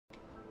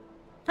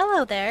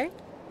Hello there,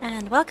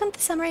 and welcome to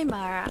Samurai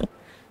Mara.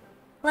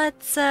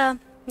 Let's go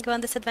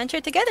on this adventure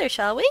together,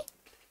 shall we?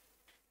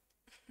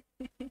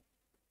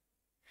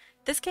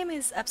 This game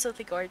is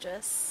absolutely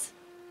gorgeous.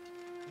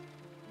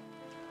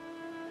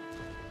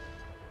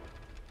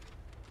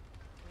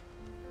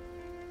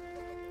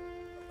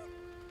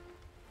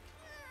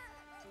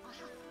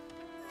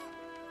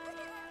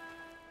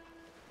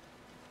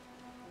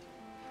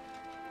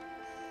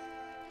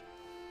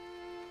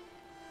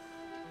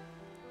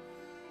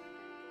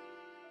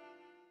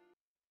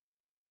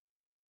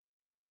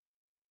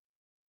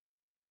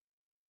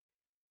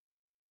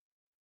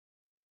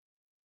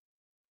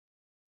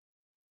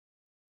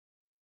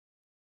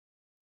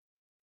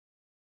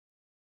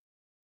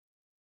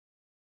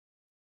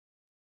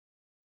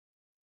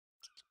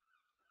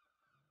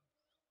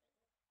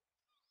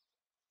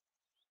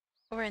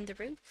 We're in the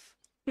roof.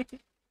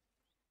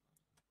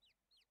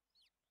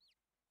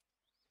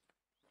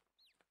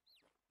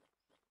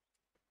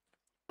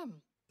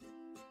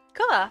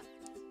 Koa,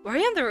 were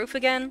you on the roof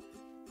again?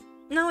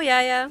 No,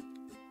 yeah.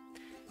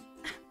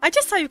 I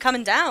just saw you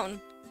coming down.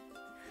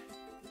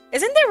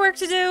 Isn't there work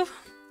to do?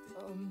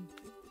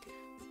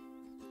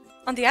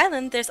 On the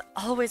island, there's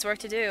always work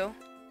to do.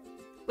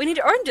 We need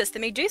oranges to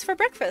make juice for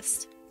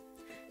breakfast.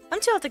 I'm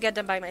too old to get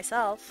them by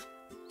myself.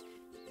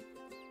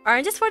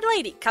 Oranges for the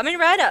lady, coming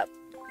right up.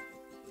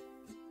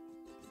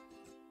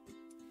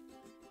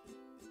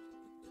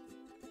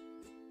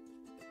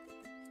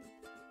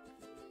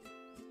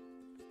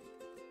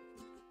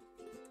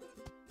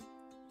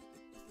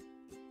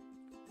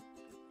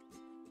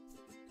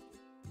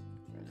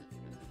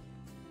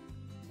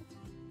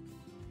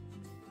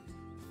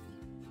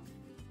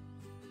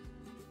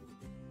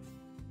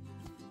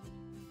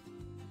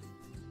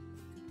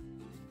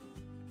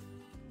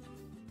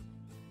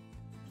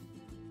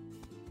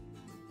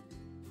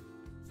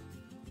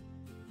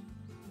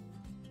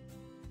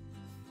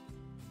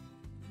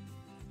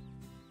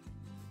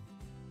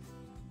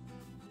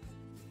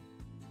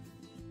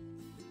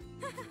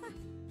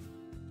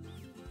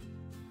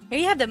 Here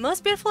you have the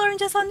most beautiful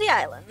oranges on the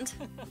island.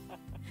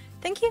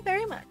 Thank you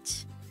very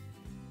much.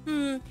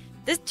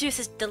 This juice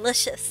is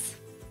delicious.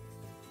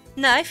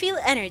 Now I feel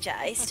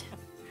energized.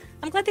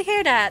 I'm glad to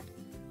hear that.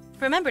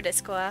 Remember this,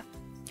 Koa.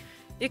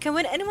 You can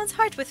win anyone's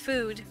heart with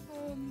food.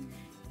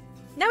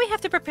 Now we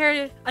have to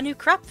prepare a new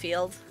crop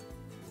field.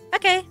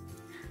 Okay,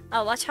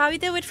 I'll watch how you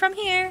do it from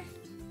here.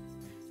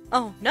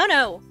 Oh,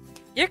 no.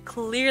 You're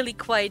clearly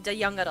quite a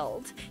young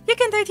adult. You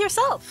can do it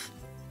yourself.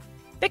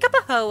 Pick up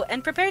a hoe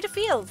and prepare the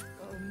field.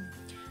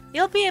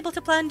 You'll be able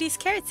to plant these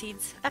carrot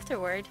seeds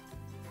afterward.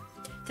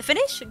 To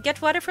finish,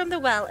 get water from the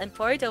well and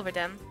pour it over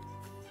them.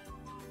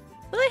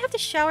 Will I have to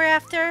shower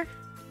after?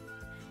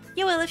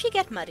 You will if you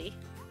get muddy.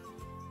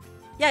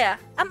 Yeah,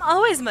 I'm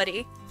always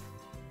muddy.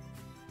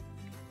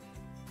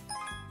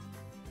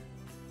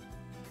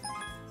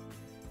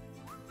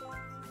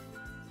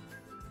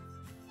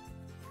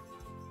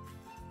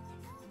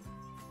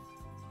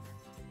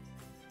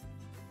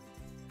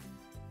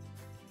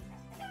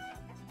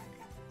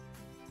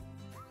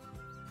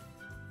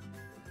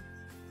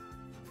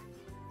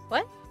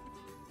 What?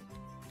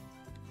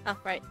 Oh,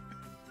 right.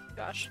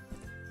 Gosh.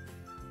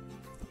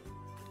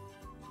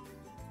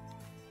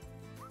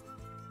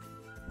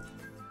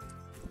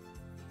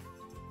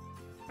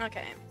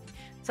 Okay.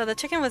 So the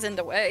chicken was in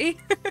the way.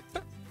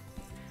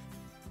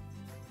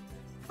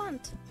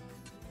 Plant.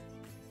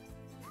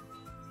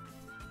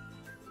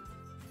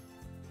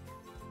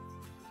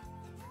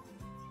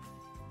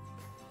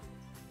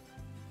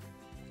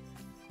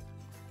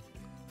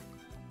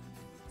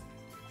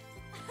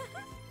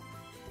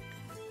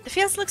 The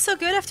fields look so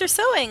good after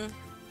sowing.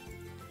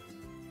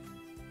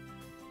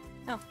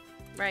 Oh,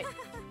 right.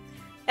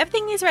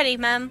 Everything is ready,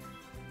 ma'am.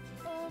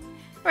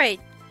 Right.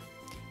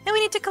 Now we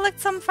need to collect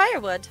some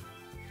firewood.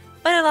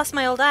 But I lost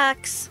my old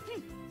axe.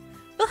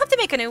 We'll have to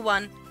make a new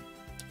one.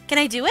 Can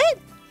I do it?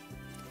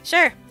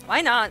 Sure,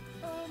 why not?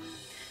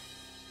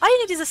 All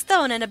you need is a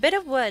stone and a bit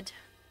of wood.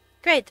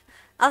 Great,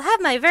 I'll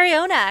have my very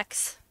own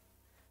axe.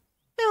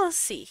 We will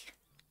see.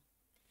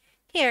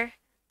 Here,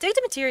 take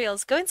the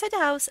materials, go inside the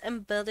house,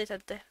 and build it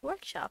at the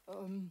workshop.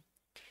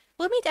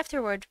 We'll meet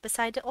afterward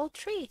beside the old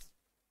tree.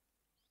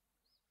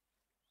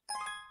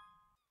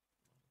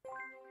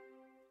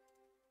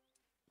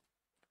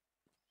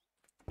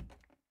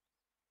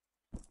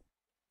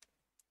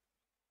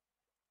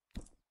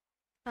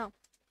 Oh.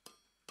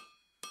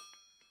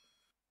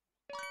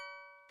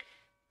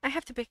 I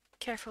have to be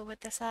careful with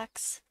this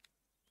axe.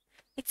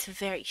 It's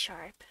very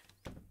sharp.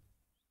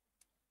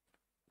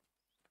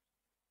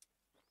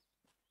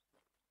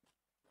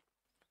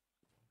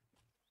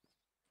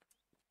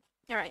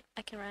 Alright,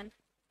 I can run.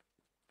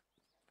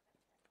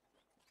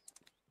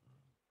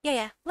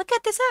 Yeah, look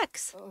at this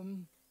axe.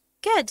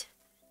 Good.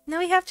 Now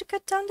we have to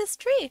cut down this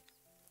tree.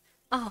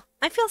 Oh,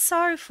 I feel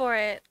sorry for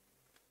it.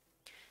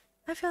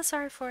 I feel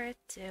sorry for it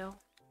too.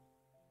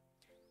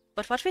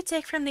 But what we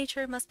take from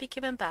nature must be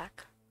given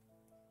back.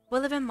 We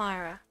live in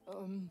Mara.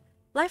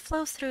 Life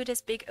flows through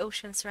this big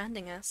ocean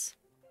surrounding us.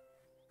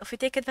 If we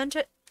take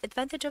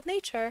advantage of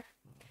nature,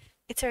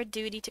 It's our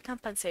duty to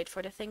compensate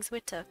for the things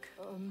we took.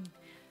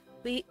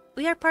 We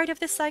are part of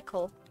this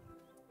cycle.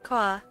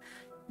 Koa,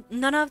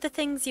 none of the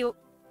things you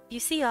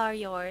see are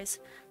yours.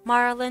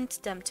 Mara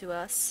lent them to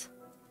us.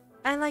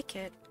 I like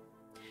it.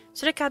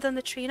 Should I cut down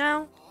the tree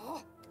now?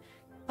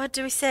 What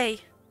do we say?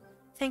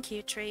 Thank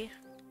you, tree.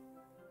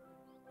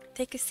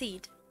 Take a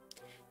seed.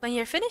 When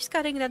you're finished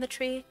cutting down the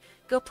tree,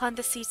 go plant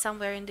the seed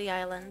somewhere in the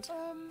island.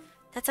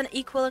 That's an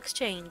equal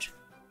exchange.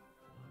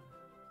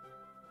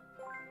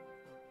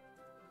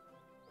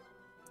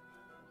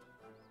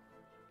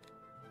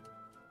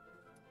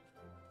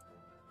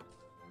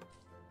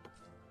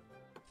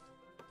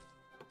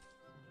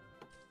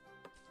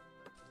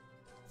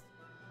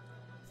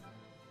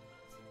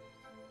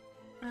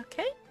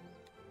 Okay.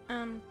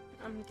 I'm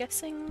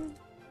guessing...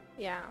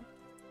 yeah.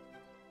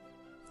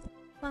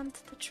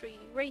 Plant the tree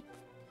right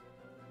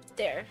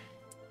there.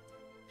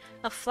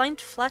 A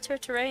flatter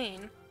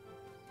terrain.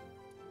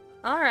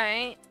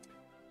 Alright.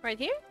 Right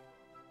here?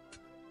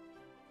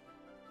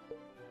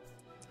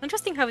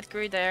 Interesting how it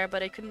grew there,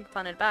 but I couldn't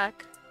plant it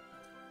back.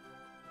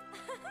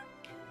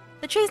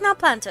 The tree is now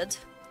planted.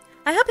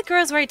 I hope it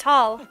grows very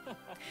tall.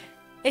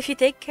 If you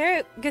take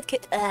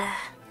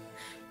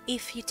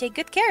If you take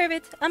good care of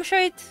it, I'm sure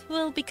it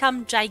will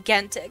become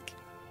gigantic.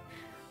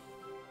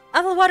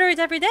 I will water it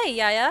every day,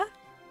 Yaya.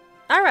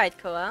 Alright,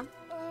 Koa.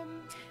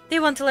 Do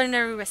you want to learn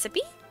a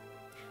recipe?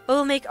 We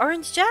will make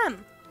orange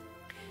jam.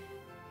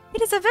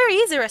 It is a very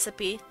easy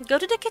recipe. Go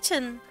to the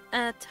kitchen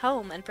at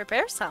home and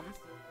prepare some.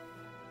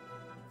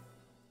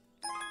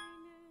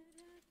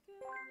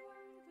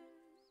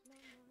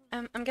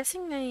 I'm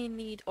guessing I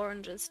need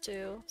oranges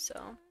too, so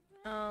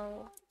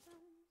I'll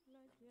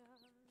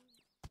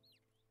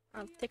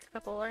take a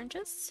couple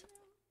oranges.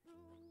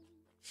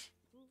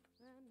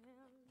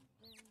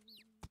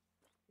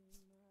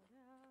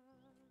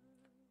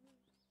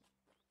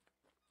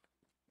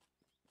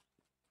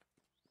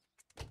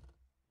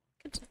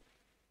 Good.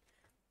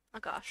 Oh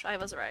gosh, I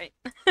was right.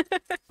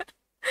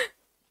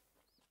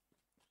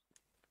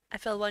 I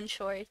fell one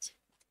short.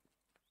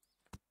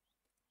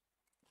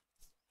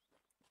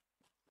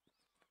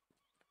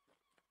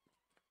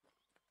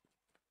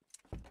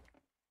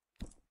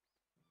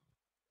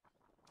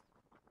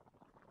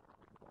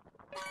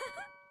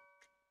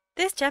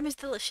 This jam is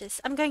delicious.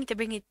 I'm going to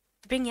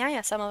bring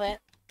Yaya some of it.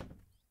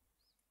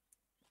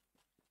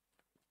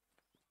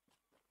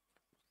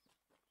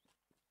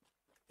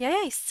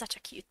 Yaya is such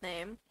a cute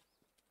name.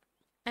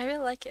 I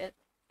really like it.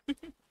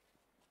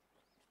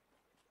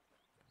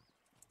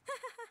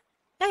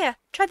 Yaya,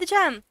 try the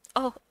jam.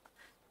 Oh,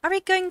 are we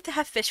going to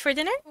have fish for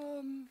dinner?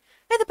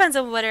 It depends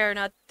on whether or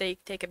not they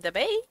take up the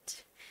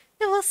bait.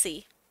 We will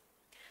see.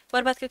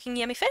 What about cooking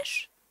yummy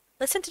fish?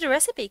 Listen to the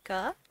recipe,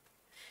 Ka.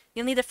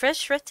 You'll need a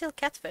fresh red-tailed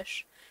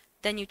catfish.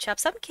 Then you chop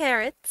some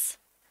carrots.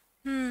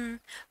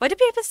 Why do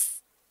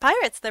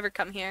pirates never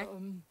come here?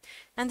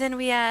 And then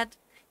we add...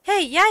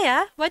 Hey,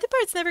 Yaya, why do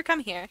pirates never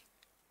come here?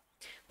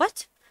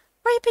 What?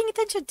 Why are you paying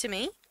attention to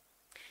me?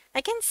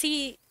 I can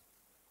see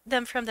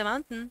them from the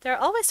mountain. They're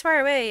always far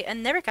away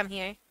and never come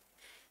here.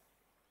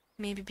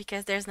 Maybe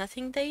because there's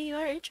nothing they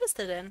are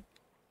interested in.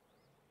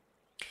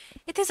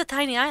 It is a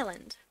tiny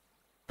island.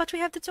 But we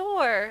have the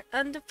door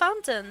and the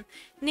fountain,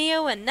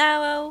 Neo and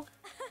Nao.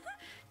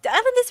 The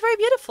island is very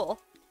beautiful.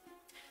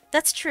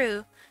 That's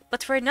true,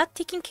 but we're not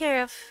taking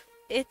care of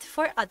it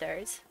for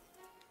others.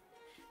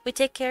 We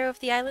take care of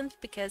the island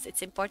because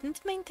it's important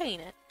to maintain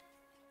it.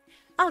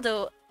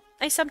 Although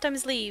I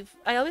sometimes leave,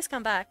 I always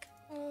come back.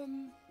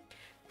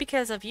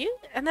 Because of you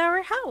and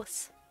our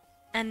house.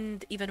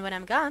 And even when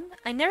I'm gone,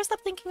 I never stop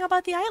thinking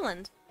about the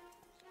island.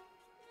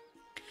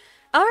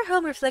 Our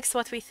home reflects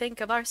what we think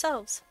of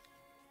ourselves.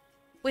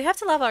 We have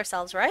to love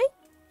ourselves, right?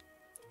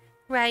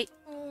 Right.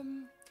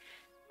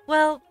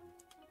 Well,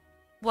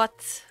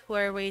 what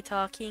were we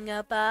talking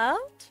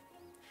about?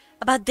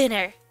 About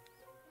dinner.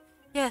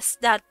 Yes,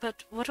 that,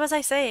 but what was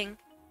I saying?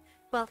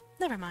 Well,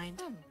 never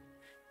mind.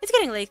 It's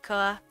getting late,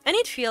 Koa. I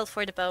need fuel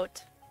for the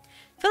boat.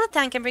 Fill the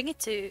tank and bring it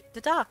to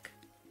the dock.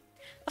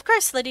 Of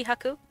course, Lady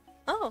Haku.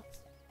 Oh.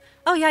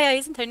 Oh, Yaya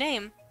isn't her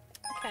name.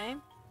 Okay.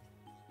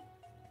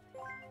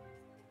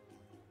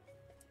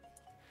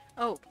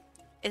 Oh,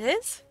 it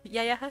is?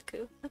 Yaya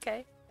Haku.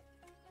 Okay.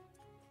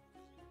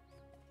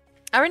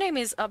 Our name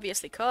is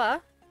obviously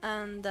Koa,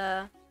 and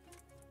Koa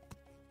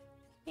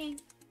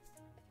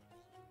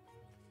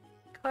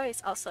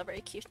is also a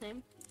very cute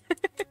name.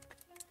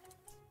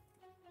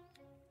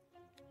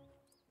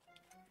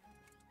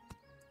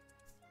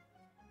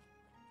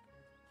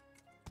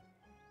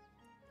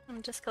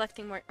 I'm just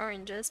collecting more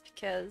oranges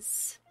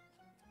because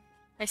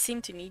I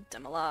seem to need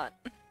them a lot.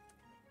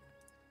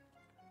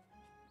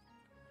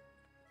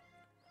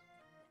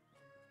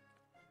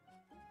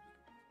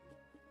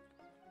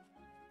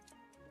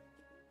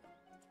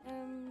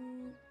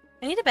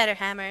 I need a better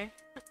hammer.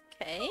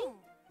 Okay.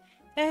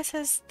 It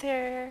says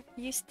there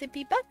used to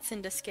be bats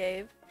in this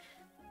cave,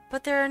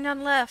 but there are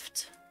none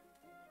left.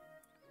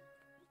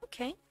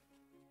 Okay.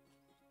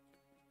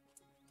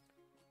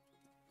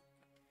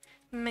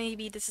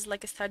 Maybe this is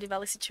like a Stardew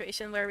Valley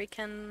situation where we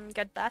can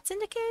get bats in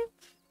the cave?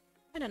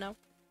 I don't know.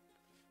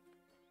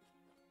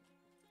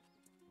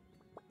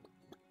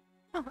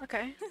 Oh,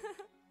 okay.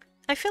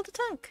 I filled the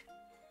tank.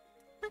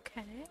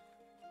 Okay.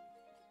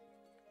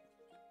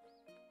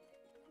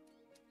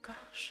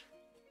 Gosh.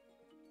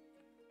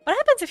 What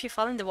happens if you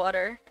fall in the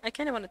water? I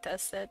kind of want to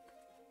test it.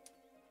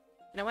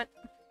 You know what?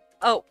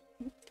 Oh.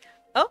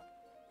 Oh?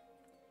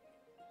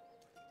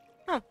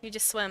 Oh, you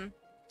just swim.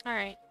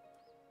 Alright.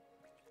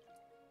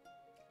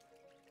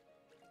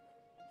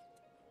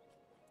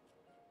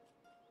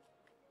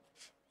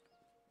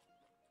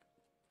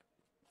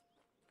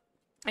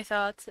 I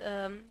thought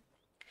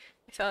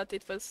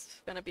it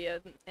was gonna be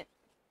an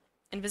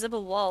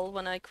invisible wall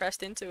when I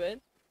crashed into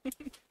it.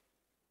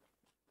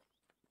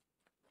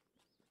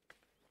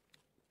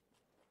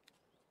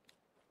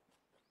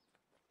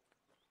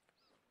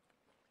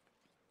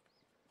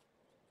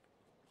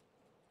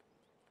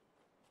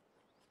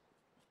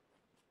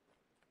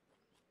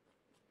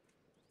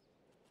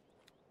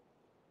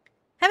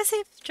 Have a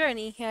safe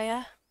journey,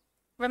 Yaya.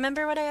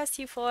 Remember what I asked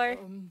you for?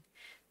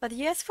 What did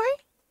you ask for?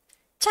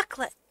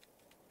 Chocolate!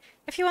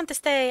 If you want to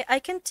stay, I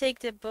can take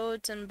the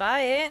boat and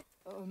buy it.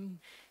 In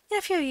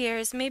a few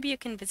years, maybe you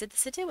can visit the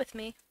city with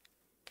me.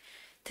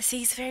 The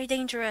sea is very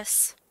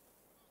dangerous.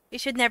 You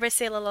should never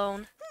sail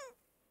alone.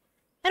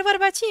 And what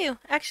about you?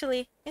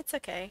 Actually, it's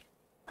okay.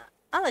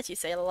 I'll let you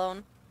sail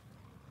alone.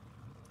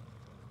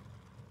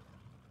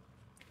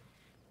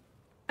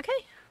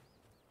 Okay.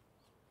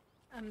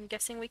 I'm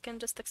guessing we can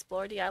just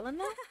explore the island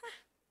now?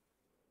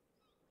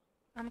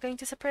 I'm going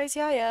to surprise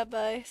Yaya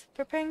by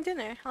preparing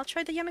dinner. I'll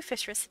try the yummy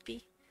fish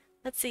recipe.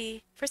 Let's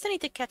see. First I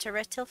need to catch a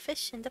red-tailed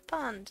fish in the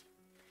pond.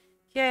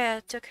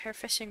 Yaya took her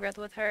fishing rod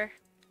with her.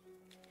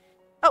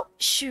 Oh,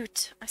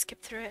 shoot! I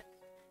skipped through it.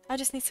 I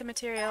just need some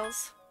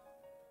materials.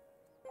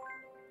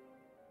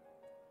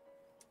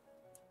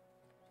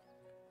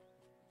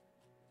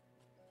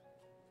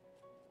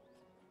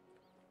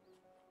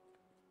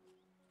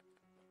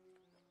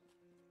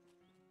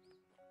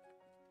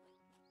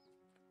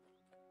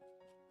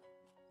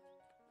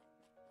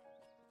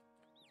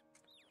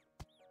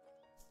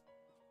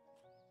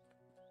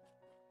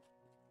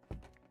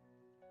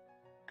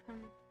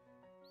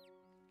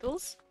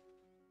 Tools?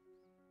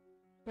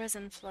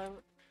 Resin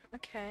float.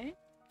 Okay.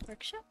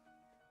 Workshop?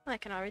 I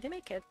can already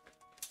make it.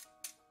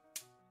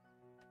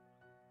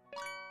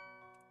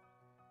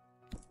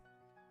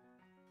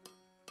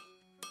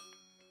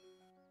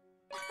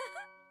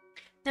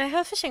 Now I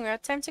have a fishing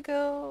rod. Time to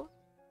go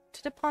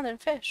to the pond and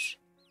fish.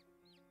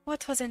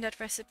 What was in that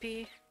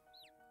recipe?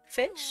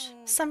 Fish?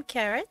 Some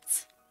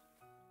carrots?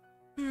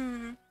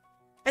 I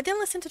didn't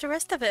listen to the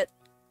rest of it.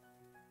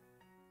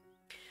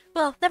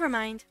 Well, never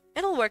mind.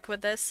 It'll work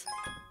with this.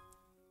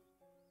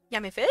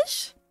 Yummy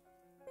fish?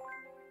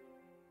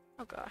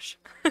 Oh gosh.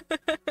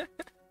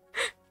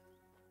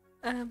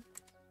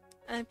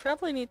 I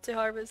probably need to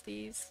harvest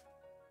these.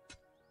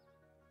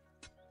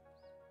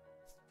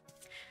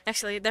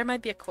 Actually, there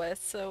might be a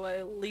quest, so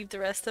I'll leave the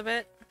rest of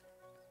it.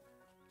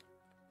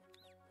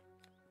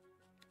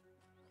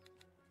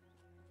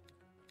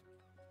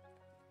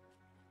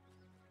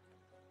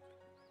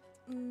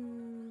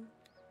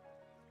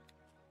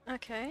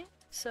 Okay,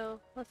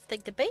 so let's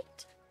take the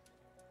bait.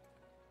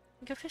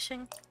 Go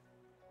fishing.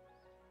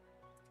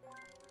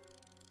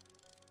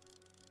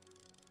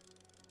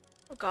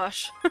 Oh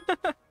gosh.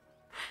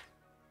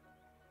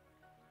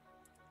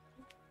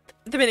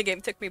 The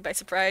minigame took me by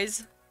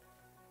surprise.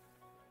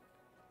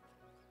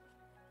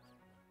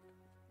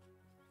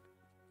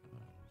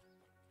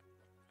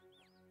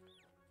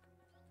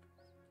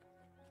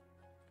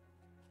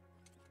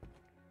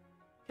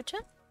 Gotcha.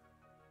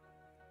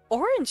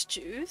 Orange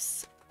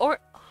juice? Or...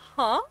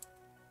 huh?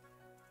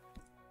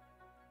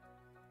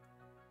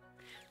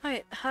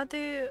 Wait, how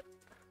do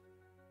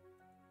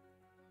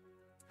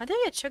I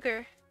get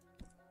sugar?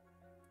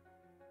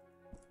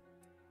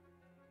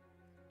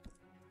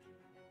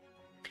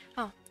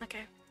 Oh,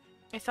 okay.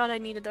 I thought I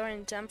needed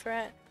orange jam for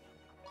it.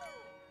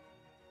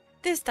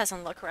 This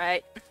doesn't look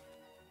right.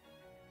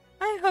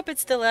 I hope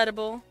it's still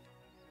edible.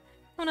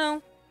 Oh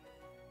no.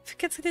 If it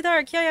gets too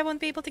dark, Yaya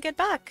won't be able to get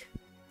back.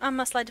 I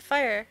must light a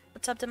fire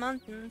atop the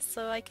mountain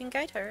so I can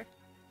guide her.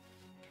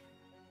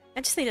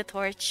 I just need a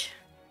torch.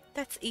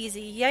 That's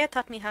easy. Yaya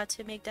taught me how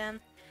to make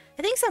them.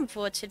 I think some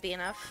wood should be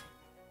enough.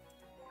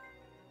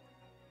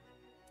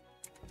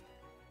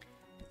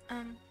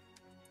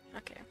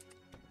 Okay.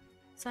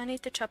 So I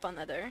need to chop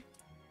another.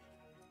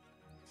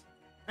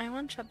 I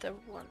want to chop the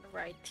one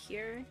right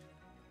here.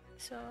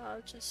 So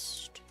I'll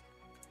just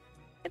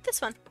get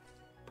this one.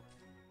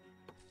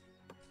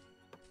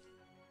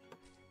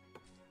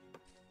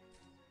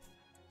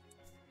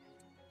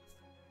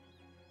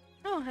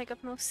 Oh, I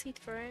got no seed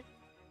for it.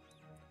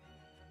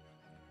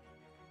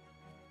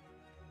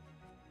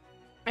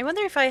 I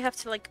wonder if I have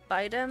to like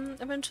buy them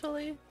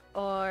eventually,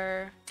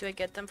 or do I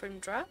get them from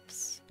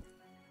drops?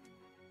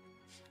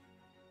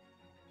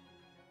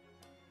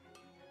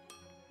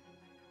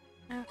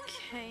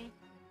 Okay.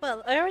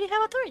 Well, I already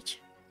have a torch.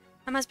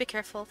 I must be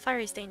careful. Fire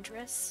is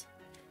dangerous.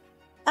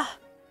 Ah,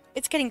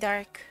 it's getting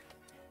dark.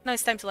 Now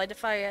it's time to light the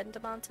fire at the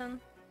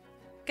mountain.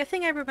 Good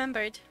thing I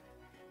remembered.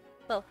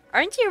 Well,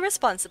 aren't you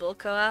responsible,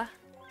 Koa?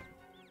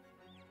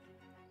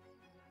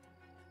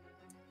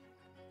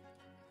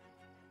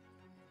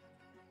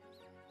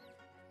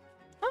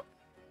 Oh.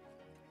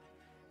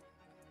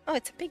 Oh,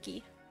 it's a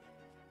piggy.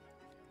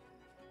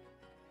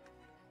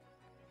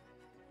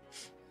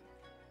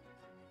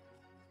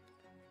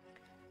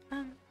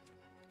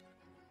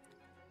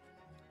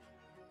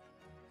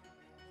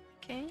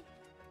 Okay.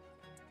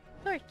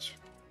 Torch.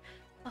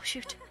 Oh,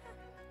 shoot.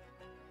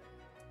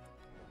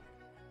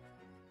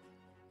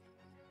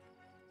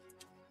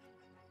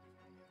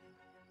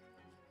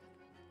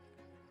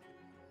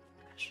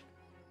 Gosh.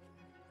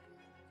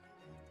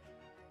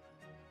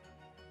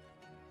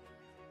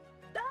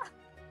 Ah!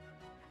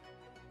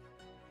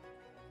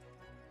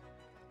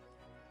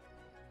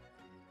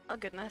 Oh,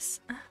 goodness.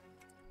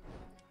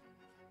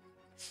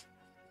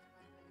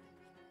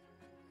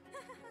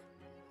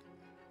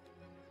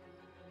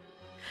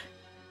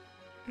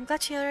 I'm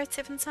glad she arrived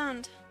safe and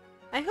sound.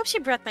 I hope she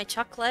brought my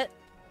chocolate.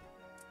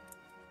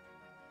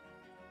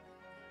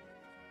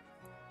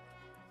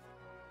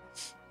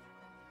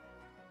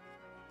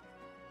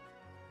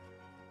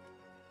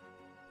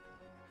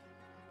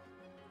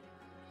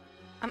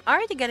 I'm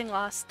already getting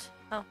lost.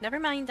 Oh, never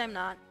mind, I'm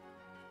not.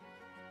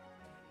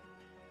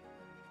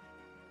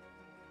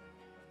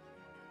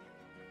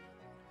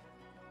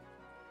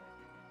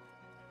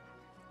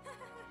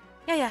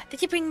 Yeah,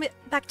 did you bring me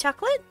back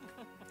chocolate?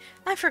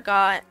 I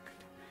forgot.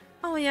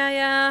 Oh,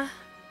 yeah.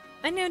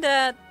 I knew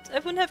that. I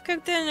wouldn't have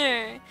cooked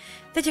dinner.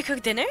 Did you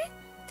cook dinner?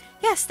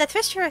 Yes, that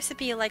fish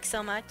recipe you like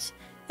so much.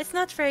 It's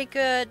not very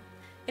good.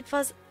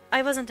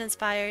 I wasn't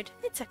inspired.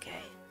 It's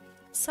okay.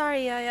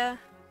 Sorry, Yaya.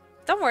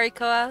 Don't worry,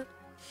 Koa.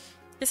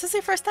 This is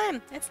your first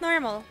time. It's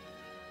normal.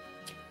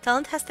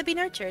 Talent has to be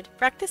nurtured.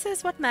 Practice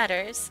is what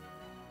matters.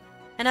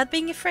 And not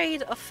being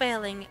afraid of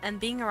failing and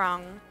being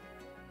wrong.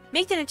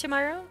 Make dinner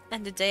tomorrow,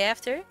 and the day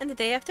after, and the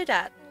day after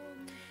that.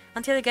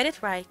 Until you get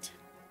it right.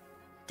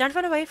 Don't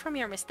run away from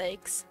your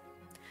mistakes.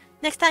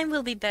 Next time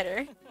will be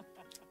better.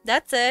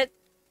 That's it.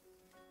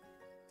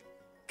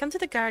 Come to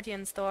the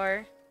Guardian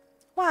store.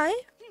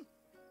 Why?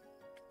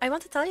 I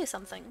want to tell you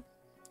something.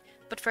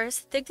 But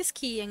first, take this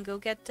key and go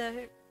get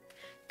the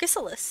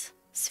chrysalis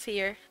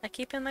sphere I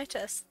keep in my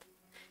chest.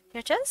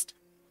 Your chest?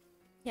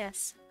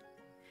 Yes.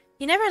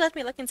 You never let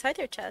me look inside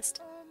your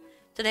chest.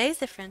 Today is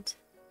different.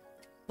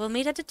 We'll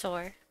meet at the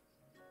door.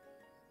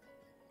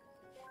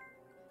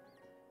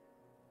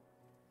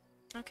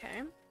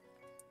 Okay.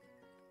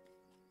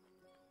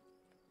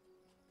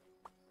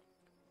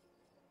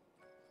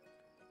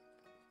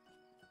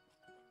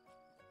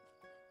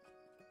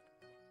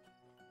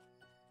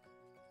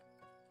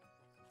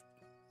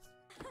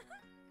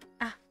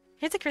 Ah,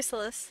 here's the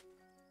chrysalis.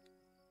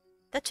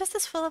 That chest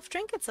is full of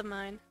trinkets of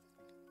mine.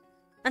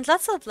 And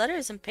lots of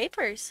letters and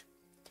papers.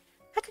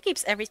 Haku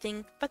keeps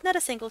everything, but not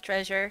a single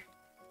treasure.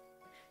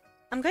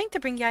 I'm going to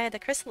bring Yaya the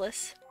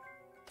chrysalis.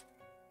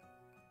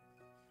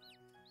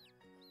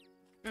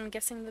 I'm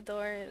guessing the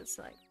door is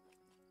like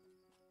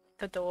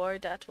the door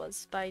that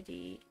was by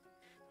the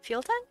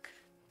fuel tank?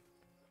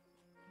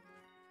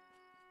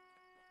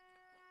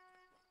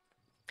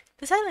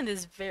 This island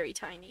is very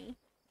tiny.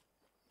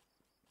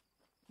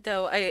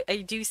 Though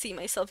I do see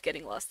myself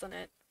getting lost on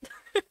it.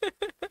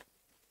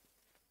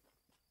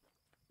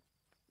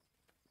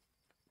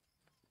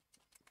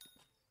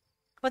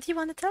 What do you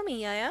want to tell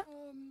me, Yaya?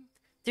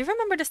 Do you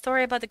remember the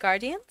story about the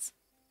Guardians?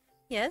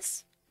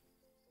 Yes.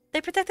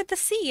 They protected the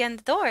sea and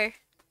the door.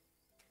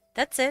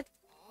 That's it.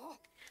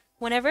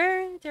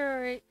 Whenever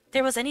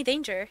there was any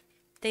danger,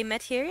 they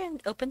met here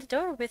and opened the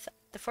door with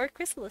the 4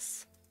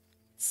 chrysalis.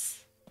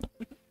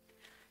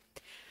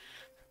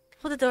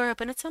 Will the door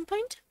open at some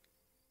point?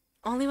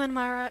 Only when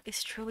Mara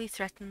is truly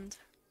threatened.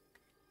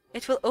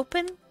 It will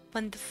open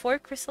when the 4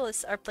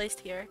 chrysalis are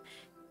placed here,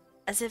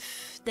 as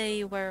if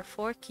they were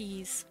 4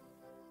 keys.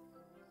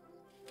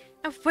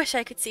 I wish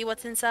I could see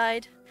what's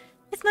inside.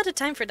 It's not the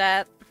time for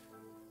that.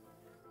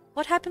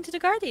 What happened to the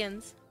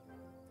Guardians?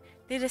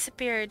 They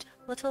disappeared,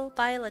 little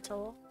by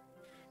little.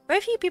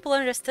 Very few people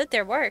understood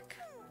their work.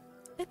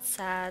 It's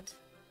sad.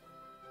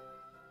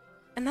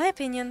 In my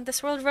opinion,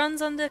 this world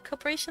runs on the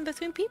cooperation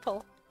between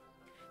people.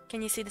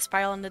 Can you see the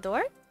spiral on the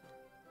door?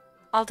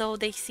 Although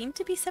they seem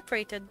to be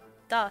separated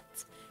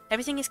dots,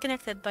 everything is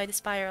connected by the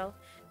spiral,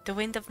 the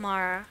wind of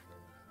Mara.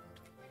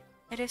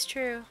 It is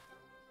true.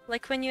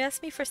 Like when you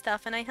ask me for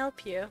stuff and I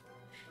help you.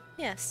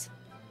 Yes.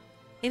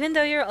 Even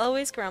though you're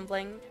always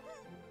grumbling.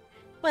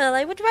 Well,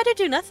 I would rather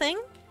do nothing.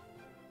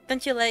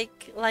 Don't you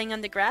like lying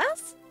on the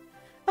grass?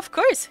 Of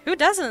course, who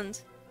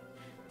doesn't?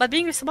 But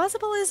being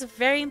responsible is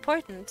very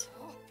important.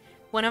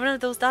 When one of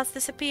those dots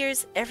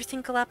disappears,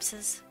 everything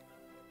collapses.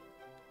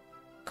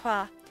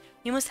 Kwa,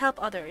 you must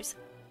help others.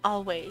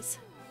 Always.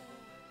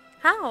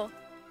 How?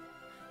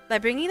 By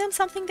bringing them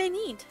something they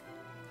need.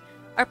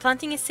 Or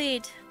planting a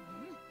seed.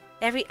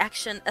 Every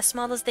action, as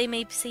small as they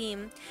may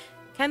seem,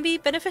 can be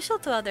beneficial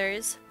to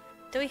others.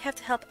 Do we have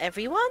to help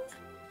everyone?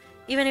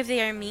 Even if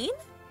they are mean?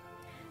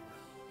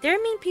 There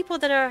are mean people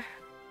that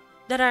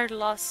are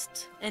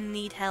lost and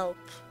need help.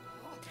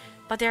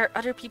 But there are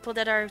other people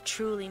that are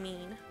truly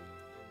mean.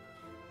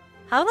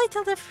 How will I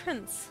tell the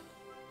difference?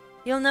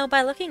 You'll know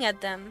by looking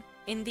at them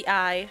in the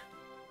eye.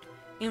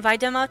 Invite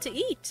them out to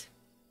eat.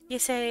 You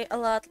say a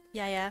lot,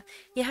 yeah.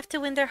 You have to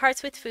win their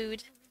hearts with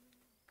food.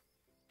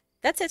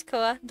 That's it,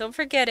 Koa. Don't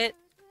forget it.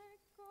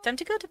 Time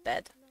to go to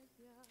bed.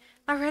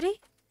 Already?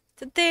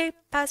 The day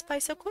passed by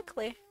so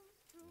quickly.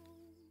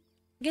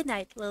 Good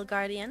night, little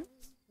guardian.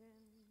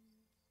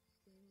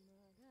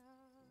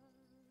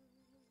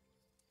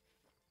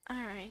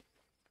 Alright.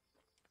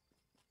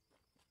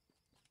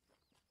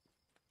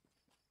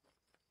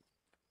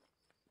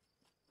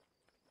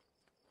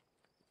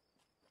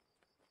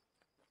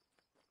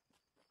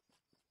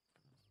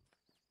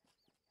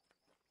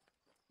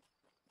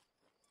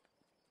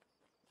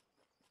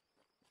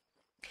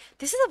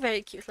 This is a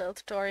very cute little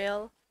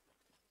tutorial.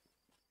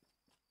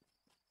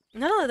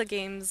 Not all of the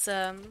games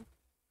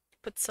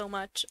put so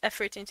much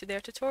effort into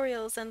their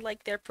tutorials and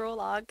like their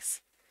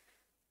prologues.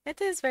 It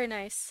is very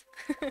nice.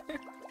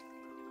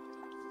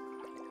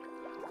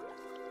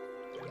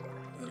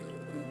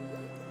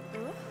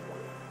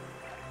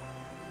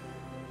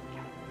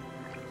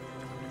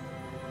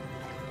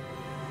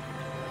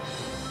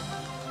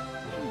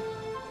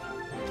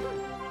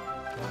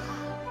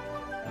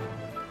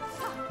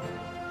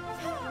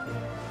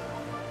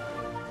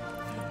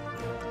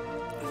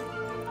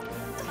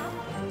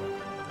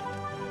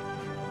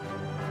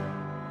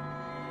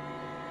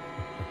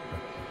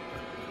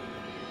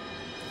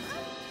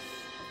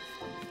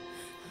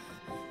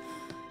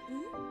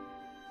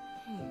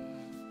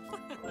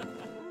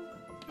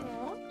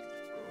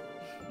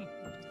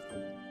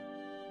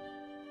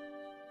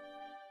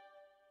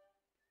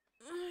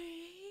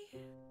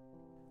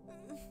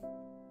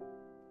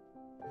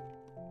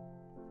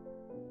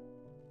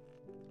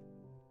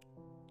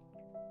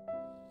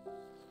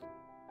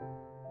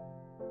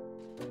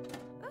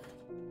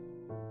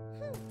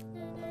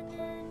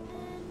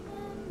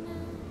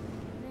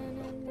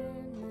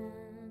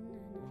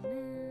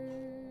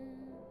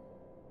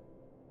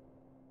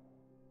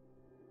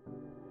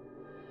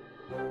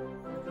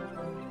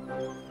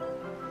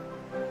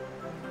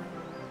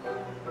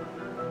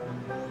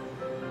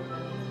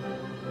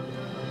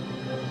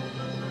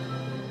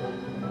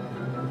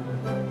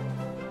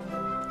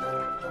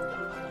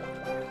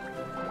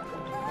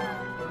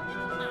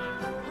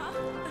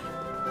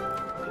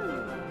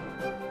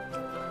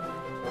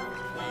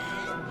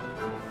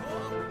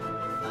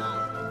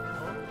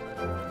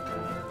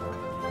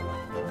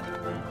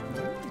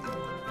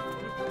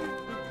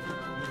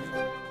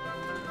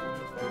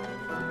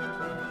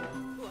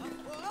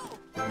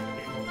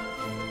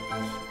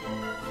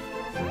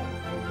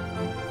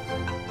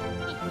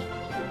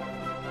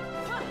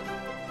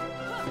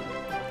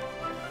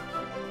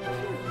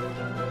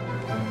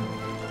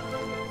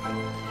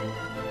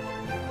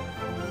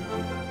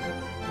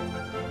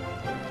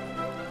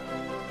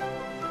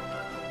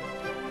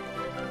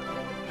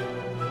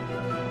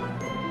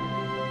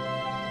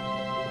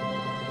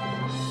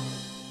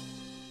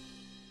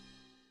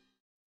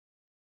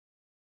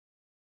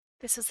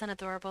 This was an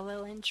adorable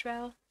little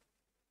intro.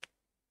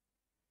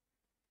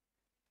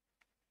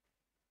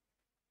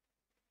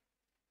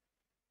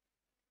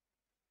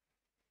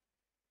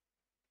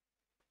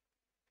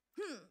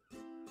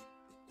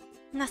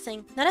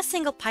 Nothing. Not a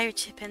single pirate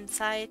ship in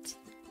sight.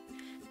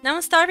 Now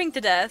I'm starving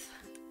to death.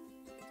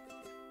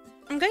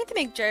 I'm going to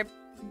make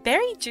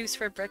berry juice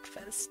for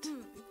breakfast.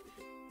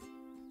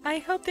 I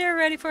hope they're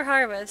ready for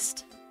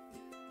harvest.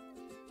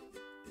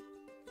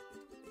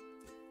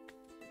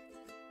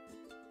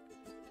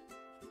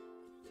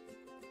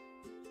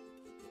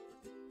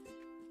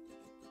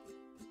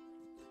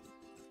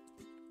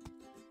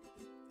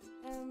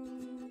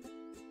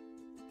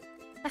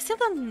 I still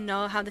don't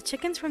know how the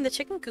chickens from the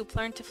chicken coop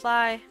learned to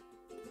fly.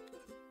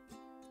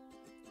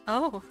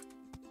 Oh,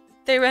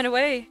 they ran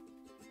away.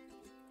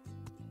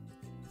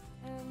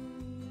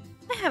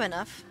 I have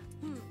enough.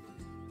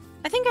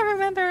 I think I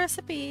remember a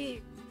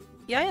recipe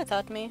Yaya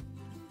taught me.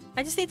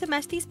 I just need to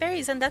mash these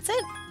berries and that's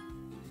it.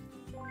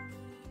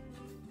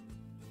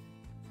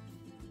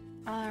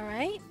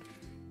 Alright.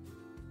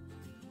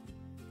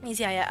 Is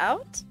Yaya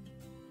out?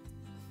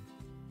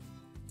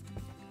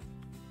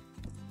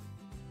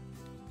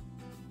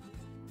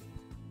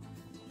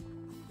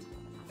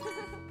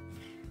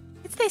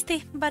 It's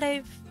tasty, but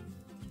I've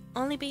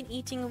only been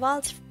eating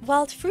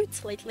wild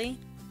fruits lately.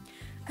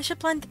 I should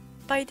plant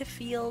by the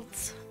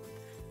fields.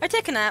 Or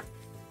take a nap.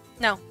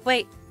 No,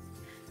 wait.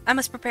 I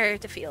must prepare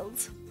the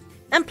fields.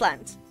 And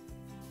plant.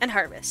 And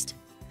harvest.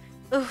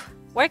 Ooh,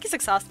 work is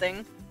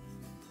exhausting.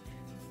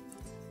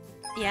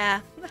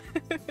 Yeah.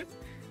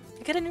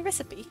 I got a new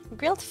recipe.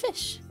 Grilled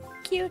fish.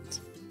 Cute.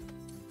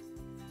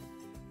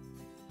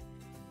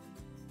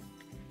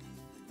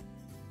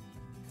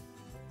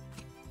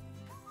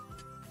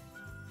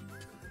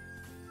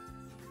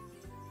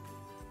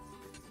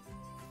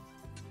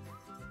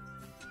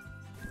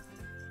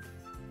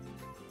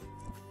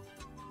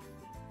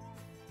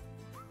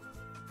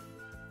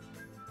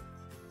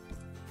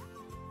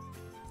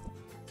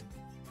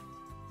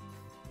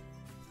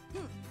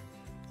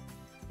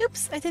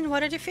 Oops, I didn't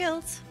water the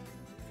fields.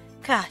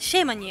 Gosh,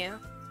 shame on you.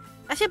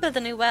 I should build a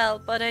new well,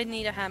 but I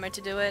need a hammer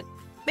to do it.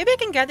 Maybe I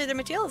can gather the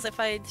materials if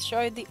I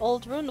destroy the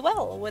old ruined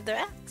well with their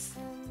axe.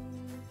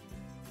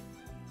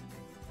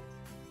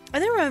 I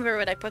don't remember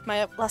where I put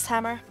my last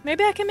hammer.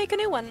 Maybe I can make a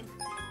new one.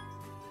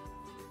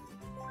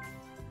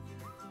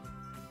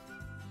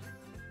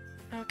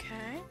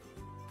 Okay.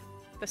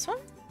 This one?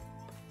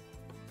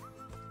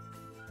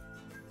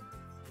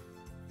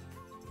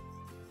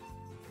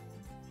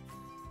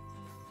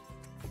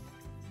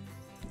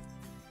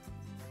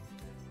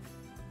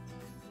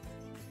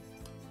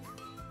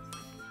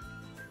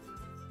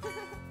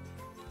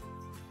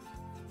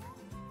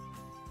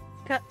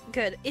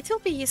 Good. It will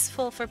be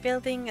useful for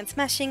building and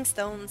smashing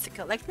stones to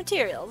collect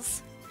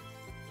materials.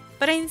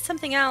 But I need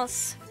something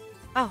else.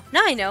 Oh,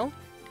 now I know.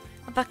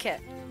 A bucket.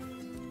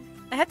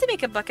 I have to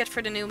make a bucket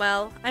for the new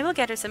well. I will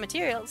gather some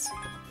materials.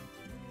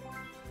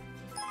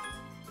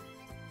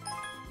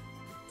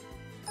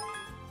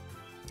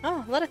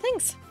 Oh, a lot of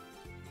things.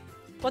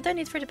 What do I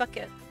need for the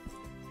bucket?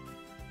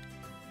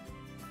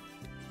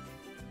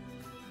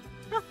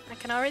 Oh, I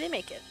can already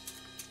make it.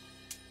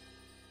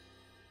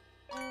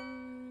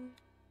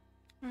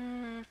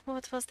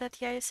 What was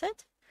that you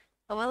said?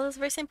 A well is a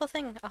very simple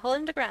thing. A hole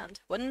in the ground,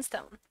 wood and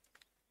stone.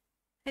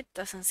 It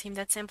doesn't seem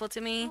that simple to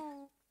me.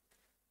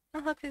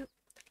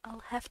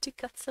 I'll have to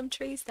cut some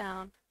trees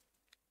down.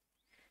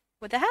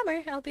 With a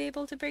hammer, I'll be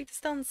able to break the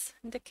stones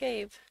in the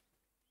cave.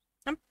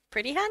 I'm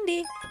pretty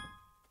handy.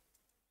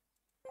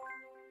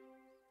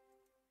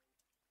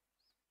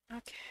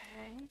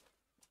 Okay.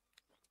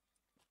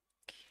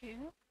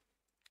 Cute.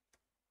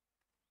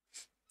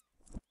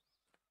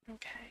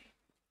 Okay.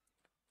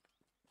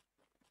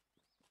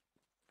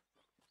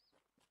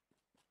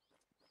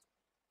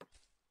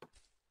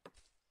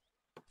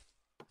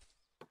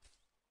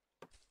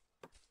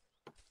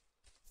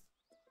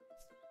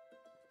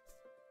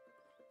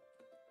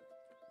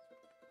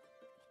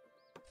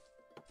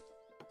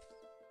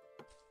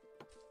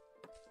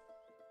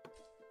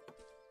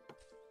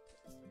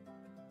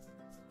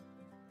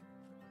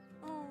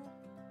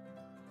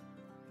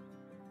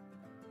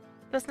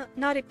 It was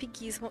naughty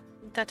piggies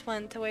that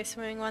went away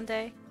swimming one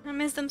day. I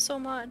miss them so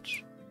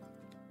much.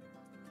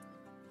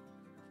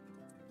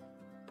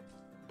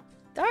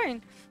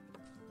 Darn.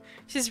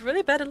 She's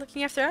really bad at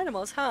looking after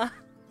animals, huh?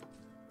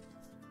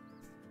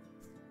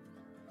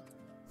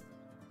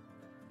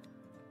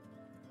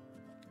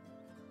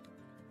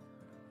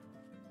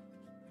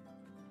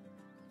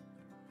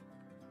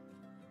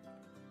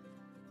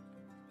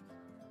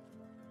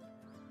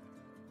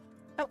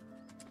 Oh.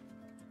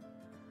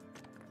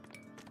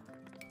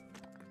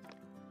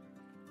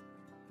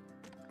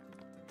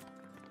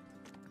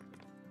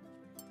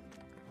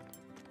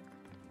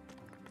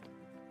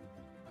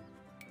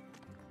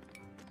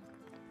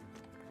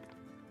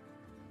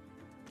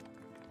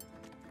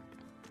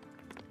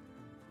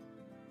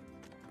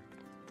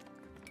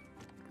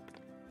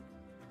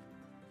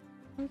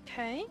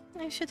 Okay,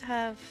 I should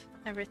have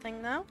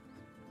everything now.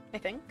 I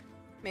think.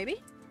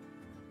 Maybe?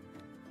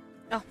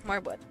 Oh,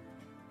 more wood.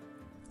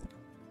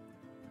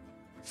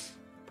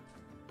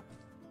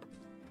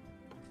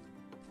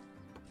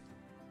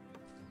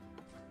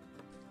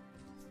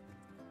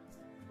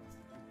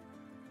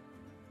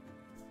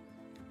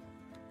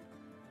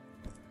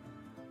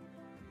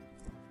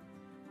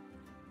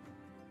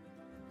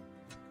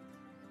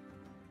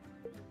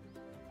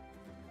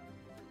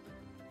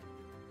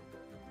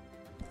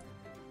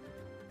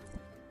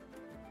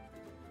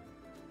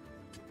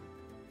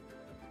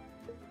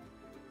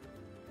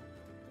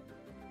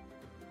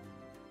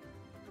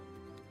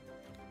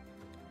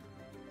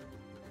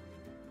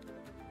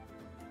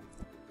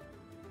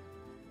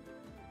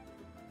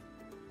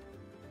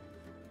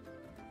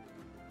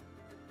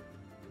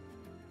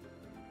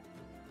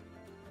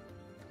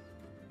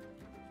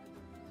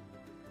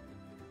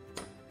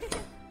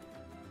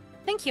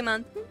 Thank you,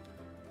 Mountain.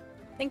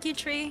 Thank you,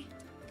 Tree.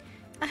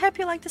 I hope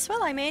you like the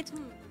swell I made.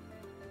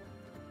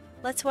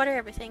 Let's water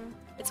everything.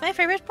 It's my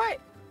favorite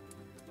part.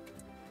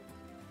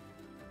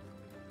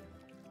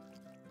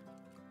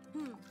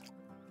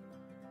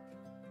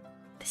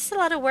 This is a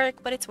lot of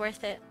work, but it's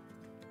worth it.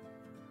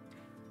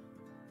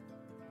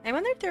 I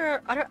wonder if there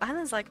are other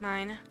islands like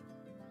mine.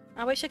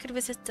 I wish I could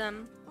visit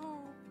them.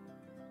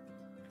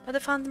 But the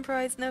fountain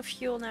provides no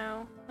fuel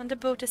now, and the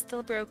boat is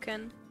still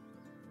broken.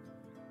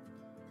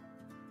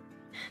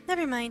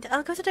 Never mind,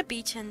 I'll go to the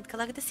beach and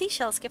collect the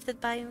seashells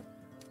gifted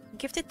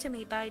to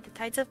me by the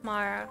Tides of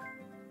Mara.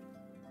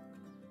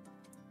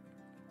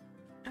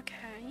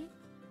 Okay.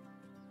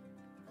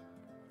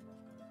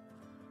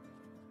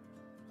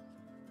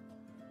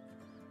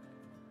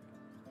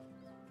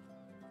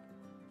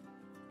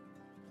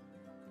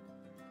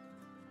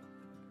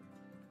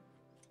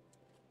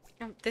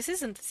 This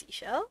isn't a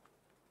seashell.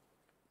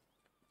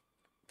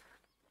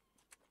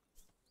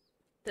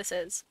 This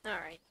is.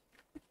 Alright.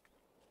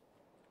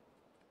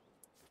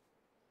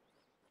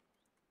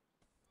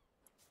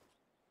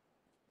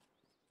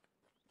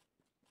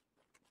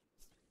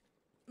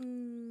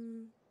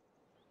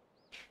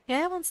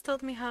 Yeah, once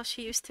told me how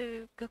she used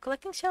to go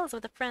collecting shells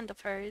with a friend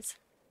of hers.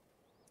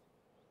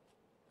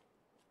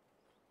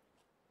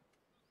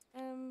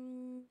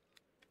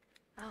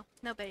 Oh,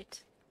 no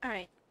bait.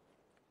 Alright.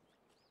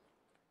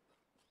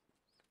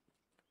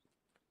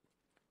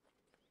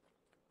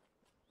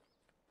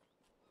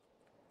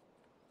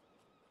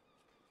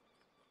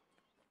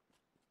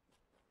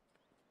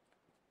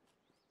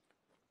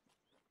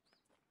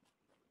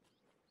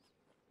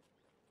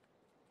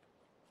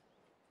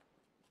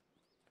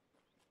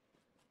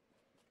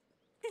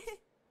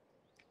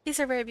 These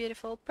are very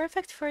beautiful.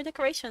 Perfect for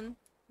decoration.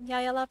 Yeah,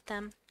 I love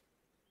them.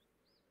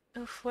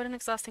 Oof, what an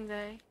exhausting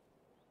day.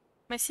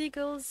 My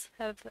seagulls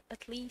have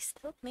at least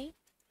helped me.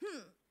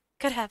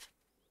 Could have.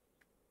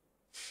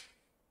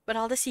 But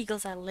all the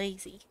seagulls are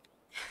lazy.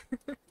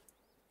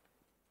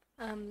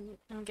 I'm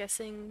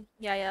guessing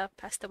Yaya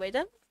passed away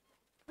then?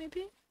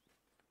 Maybe?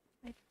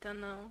 I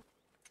don't know.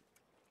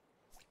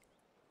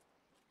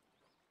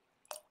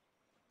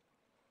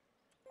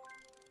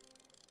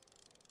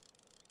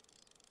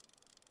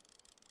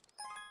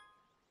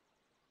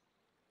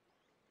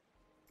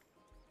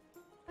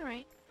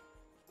 Alright.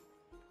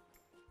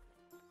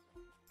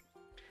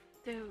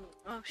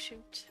 Oh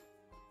shoot.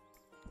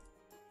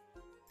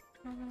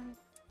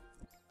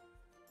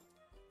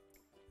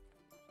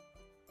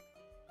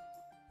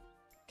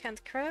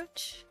 Can't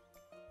crouch.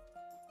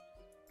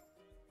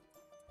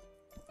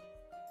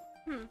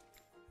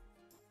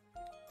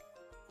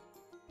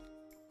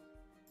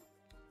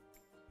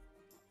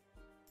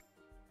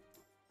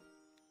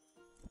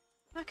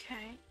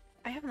 Okay.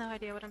 I have no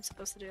idea what I'm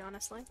supposed to do,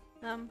 honestly.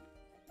 I'm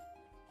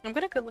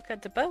gonna go look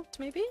at the boat,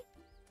 maybe?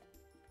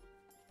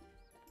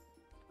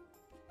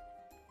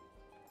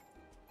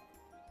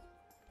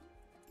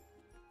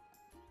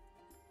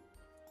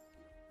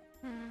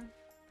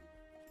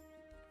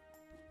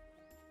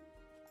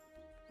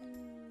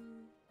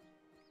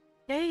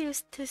 They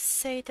used to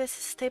say this is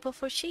a stable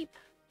for sheep,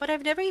 but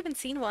I've never even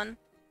seen one.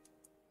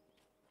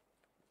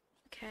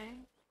 Okay.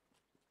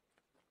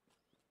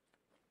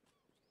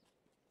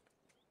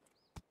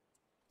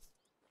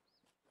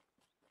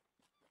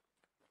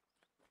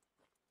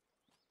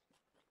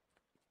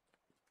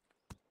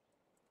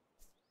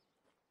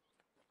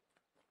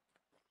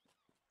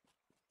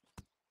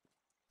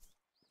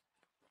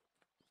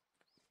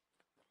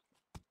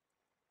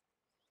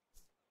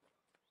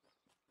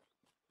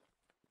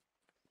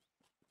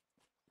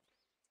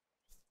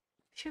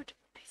 Shoot.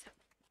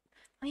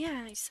 Oh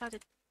yeah, I saw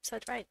it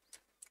right.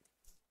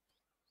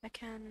 I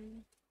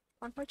can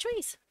plant more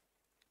trees.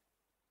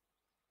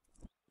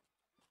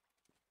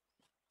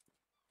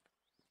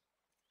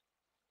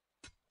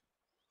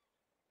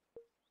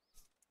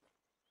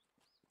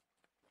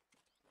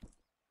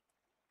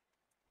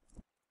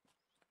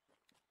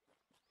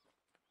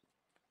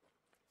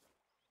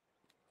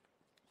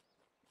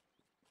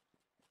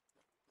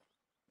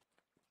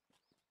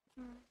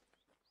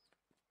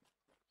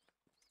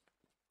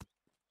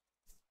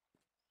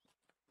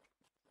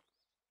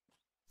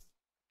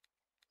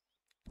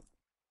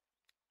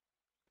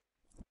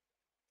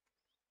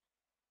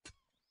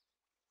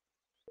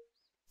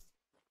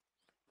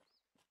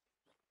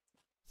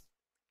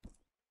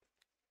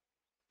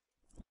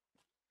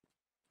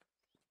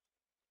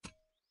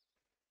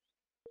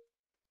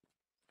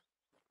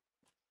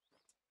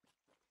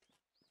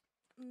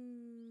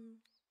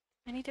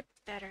 I need a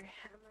better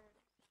hammer.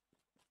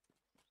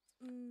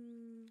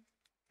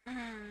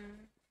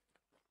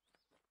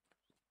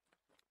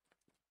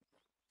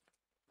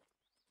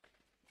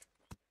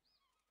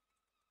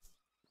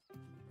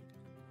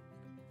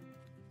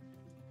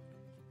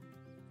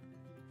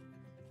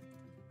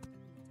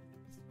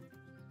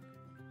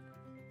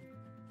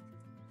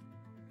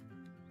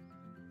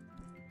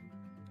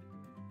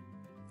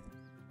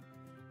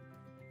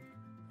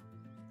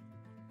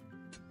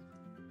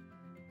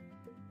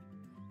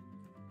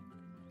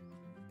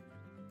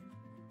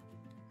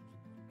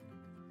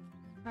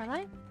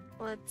 Alright,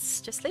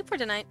 let's just sleep for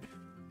tonight.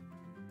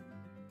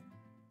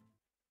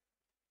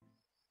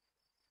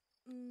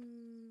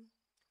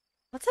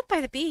 What's up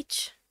by the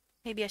beach?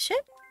 Maybe a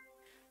ship?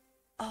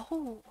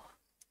 Oh.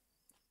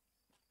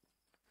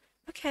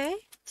 Okay,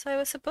 so I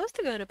was supposed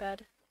to go to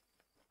bed.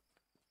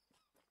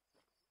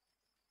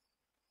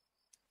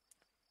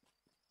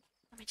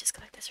 Let me just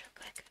collect this real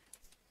quick.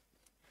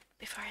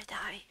 Before I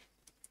die.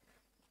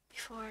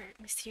 Before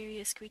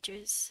mysterious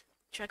creatures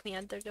drag me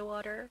under the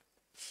water.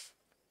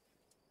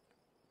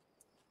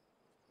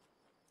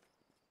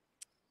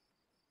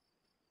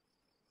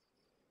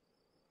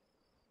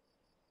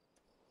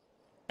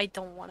 I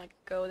don't want to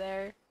go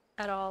there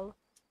at all.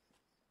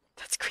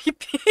 That's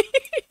creepy.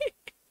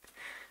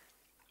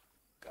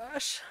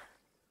 Gosh.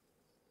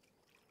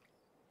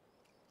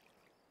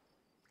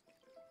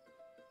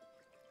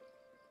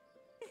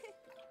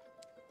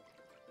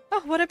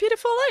 Oh, what a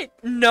beautiful light!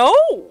 No!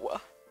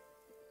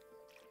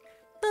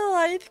 The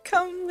light,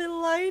 come,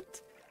 little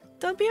light.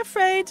 Don't be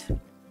afraid.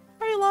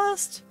 Are you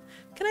lost?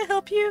 Can I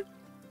help you?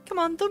 Come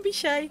on, don't be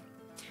shy.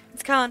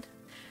 It's gone.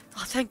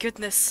 Oh, thank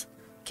goodness.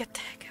 Get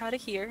the heck out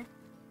of here.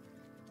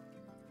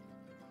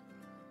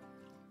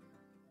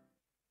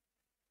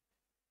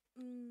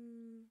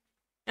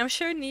 I'm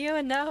sure Neo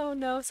and Nao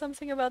know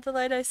something about the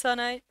Light Eye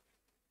Sunite.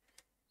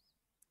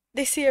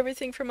 They see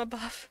everything from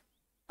above.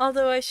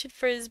 Although I should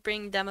first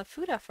bring them a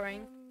food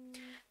offering.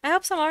 I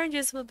hope some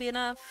oranges will be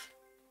enough.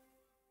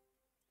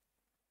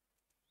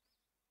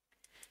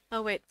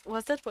 Oh wait,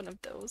 was that one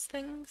of those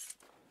things?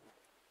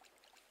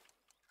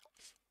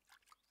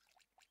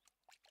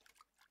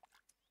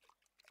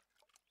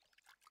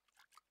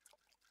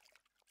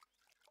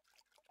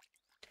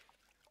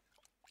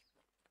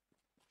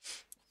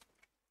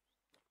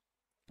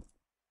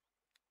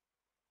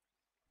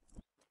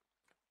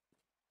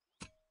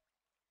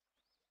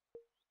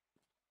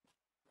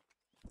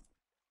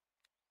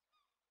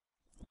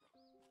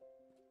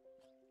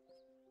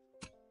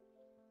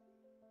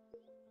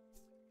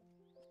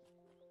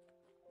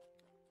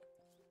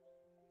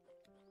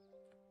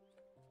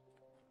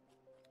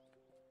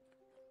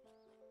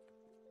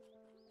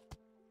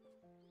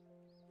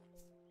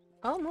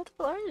 Oh,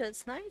 multiple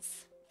oranges,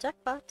 nice.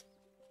 Jackpot.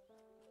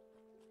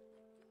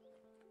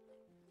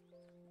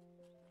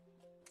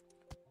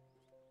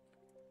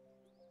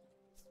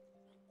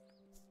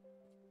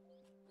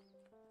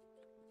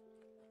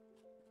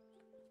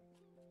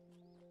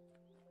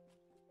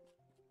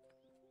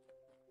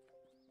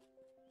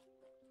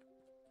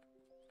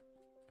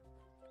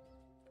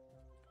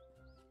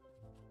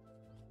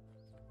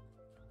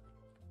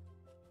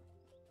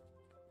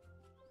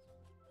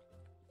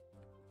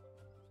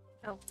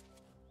 Oh.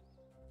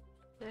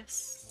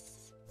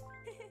 This.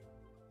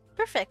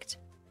 Perfect.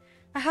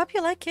 I hope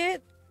you like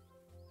it.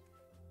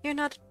 You're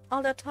not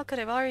all that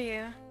talkative, are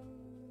you?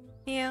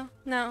 You?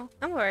 No,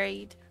 I'm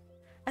worried.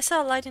 I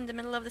saw a light in the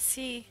middle of the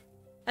sea.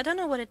 I don't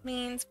know what it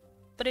means,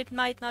 but it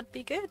might not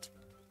be good.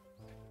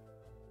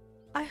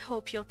 I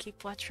hope you'll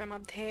keep watch from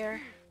up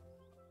there.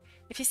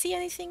 If you see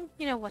anything,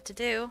 you know what to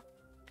do.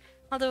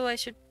 Although I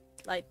should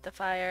light the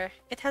fire.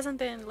 It hasn't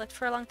been lit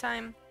for a long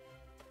time.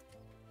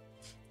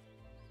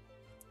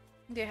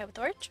 Do you have a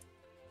torch?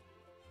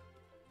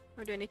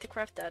 Or do I need to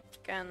craft that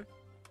again?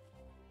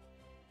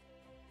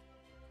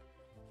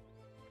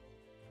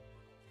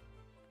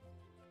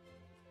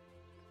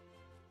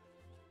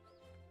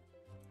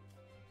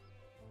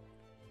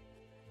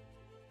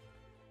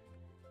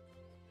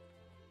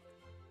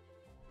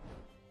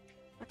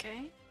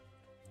 Okay.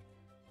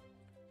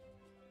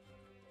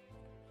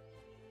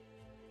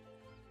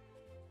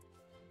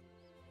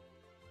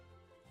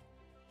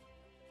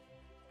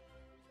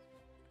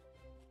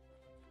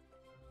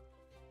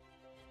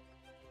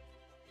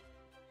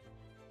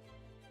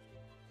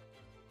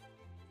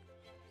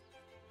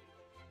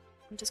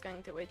 I'm just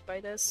going to wait by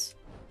this.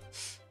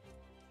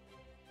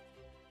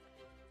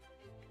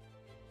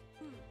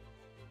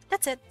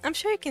 That's it. I'm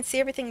sure you can see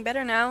everything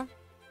better now.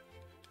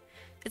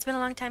 It's been a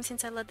long time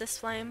since I lit this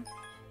flame.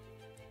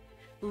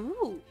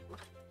 Ooh.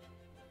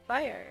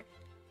 Fire.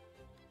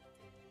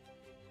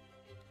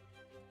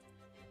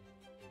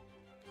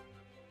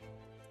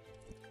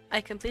 I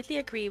completely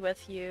agree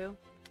with you.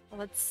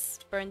 Let's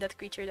burn that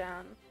creature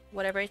down.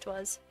 Whatever it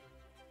was.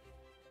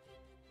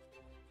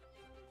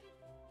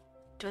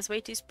 It was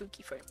way too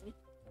spooky for me.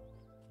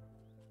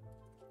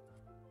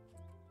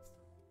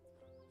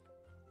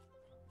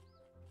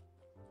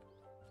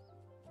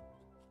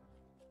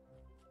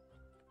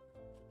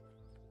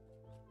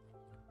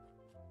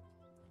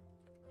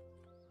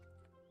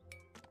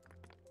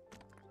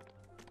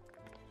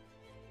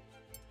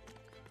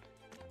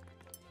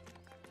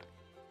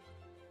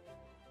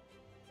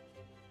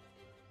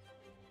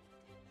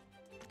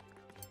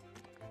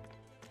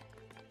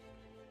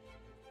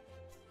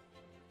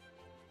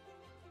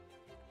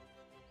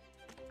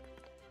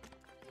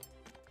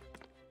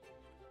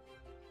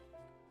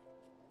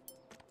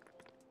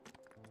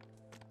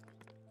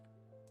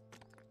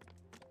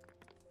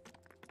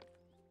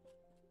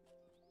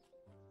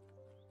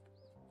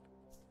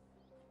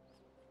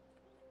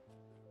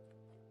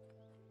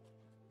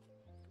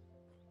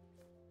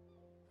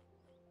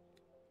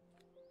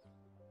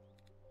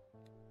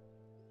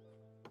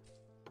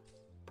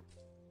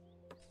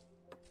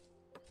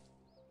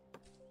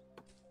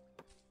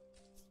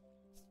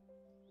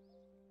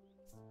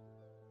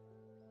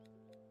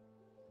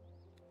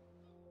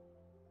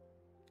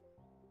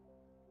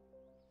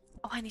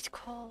 Oh, I need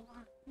coal.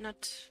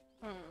 Not...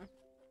 How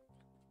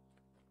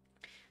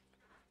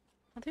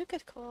do you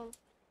get coal?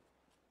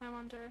 I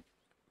wonder.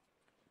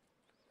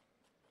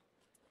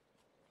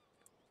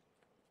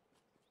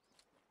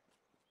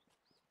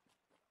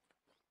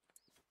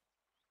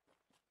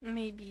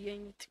 Maybe I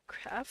need to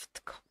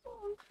craft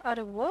coal out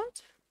of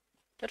wood?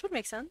 That would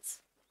make sense.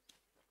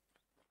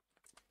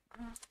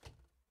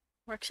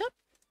 Workshop?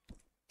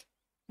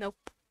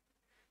 Nope.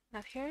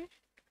 Not here.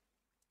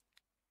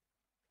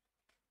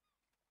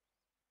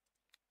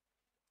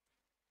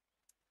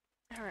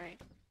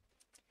 Alright.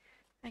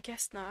 I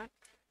guess not.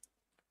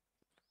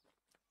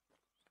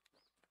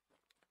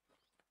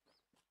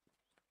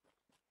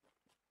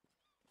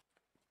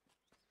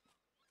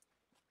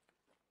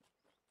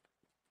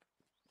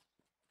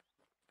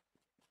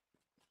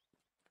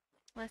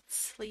 Let's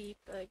sleep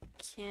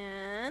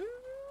again.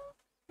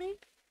 Maybe?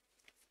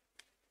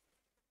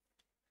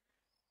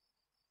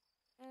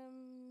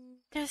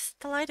 There's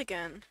the light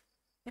again.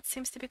 It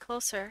seems to be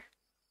closer.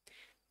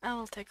 I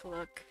will take a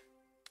look.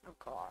 Oh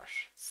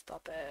gosh,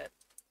 stop it.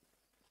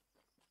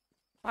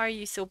 Why are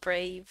you so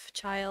brave,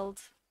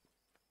 child?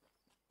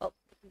 Well,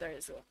 there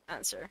is an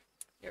answer.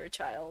 You're a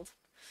child.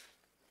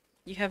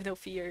 You have no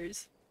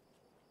fears.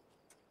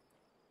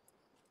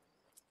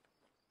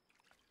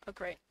 Oh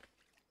great.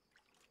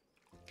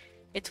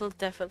 It will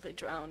definitely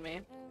drown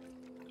me.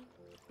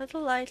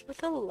 Little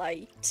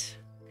light.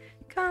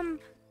 Come,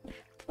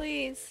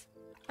 please.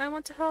 I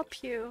want to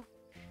help you.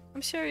 I'm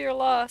sure you're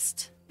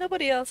lost.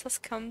 Nobody else has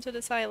come to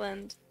this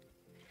island.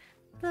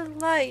 The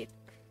light.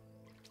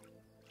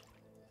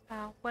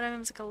 Wow, what a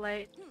musical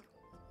light.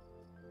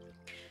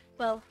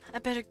 Well, I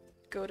better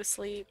go to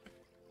sleep.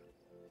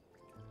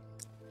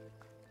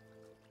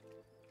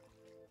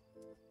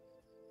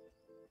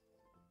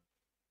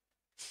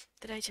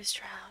 Did I just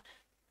drown?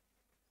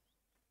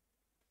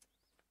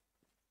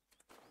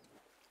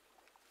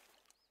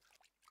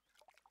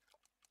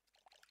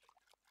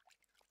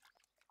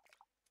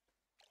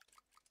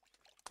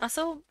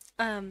 Also,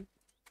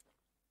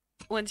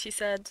 when she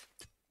said,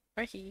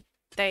 or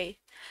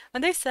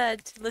when they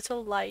said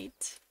little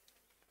light,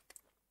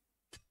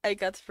 I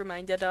got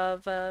reminded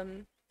of,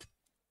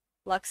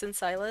 Lux and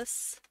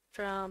Silas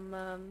from,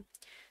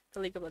 the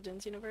League of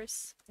Legends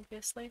universe,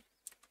 obviously.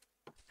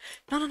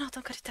 No,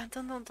 don't cut it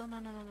down, no.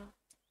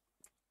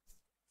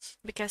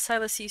 Because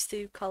Silas used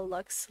to call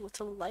Lux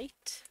Little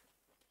Light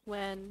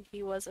when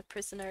he was a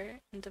prisoner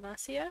in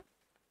Demacia.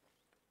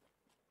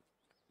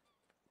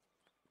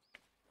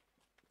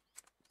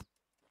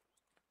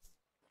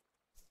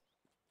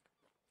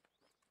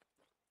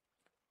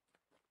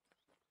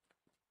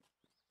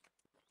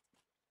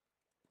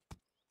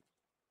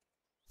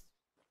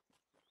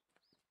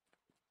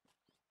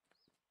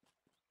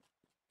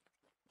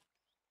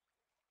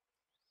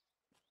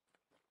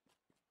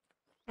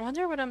 I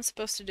wonder what I'm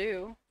supposed to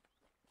do.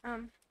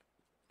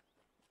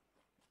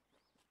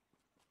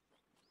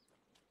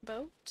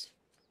 Boat?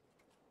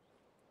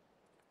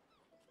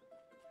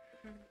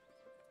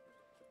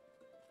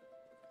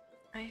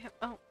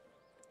 Oh.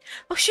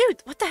 Oh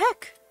shoot! What the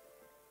heck?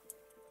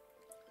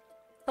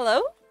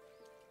 Hello?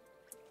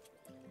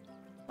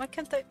 Why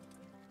can't I...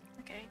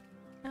 Okay.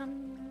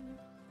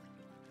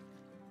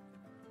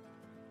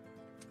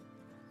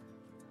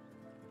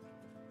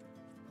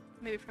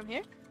 Maybe from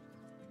here?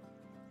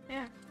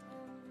 Yeah.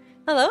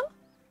 Hello?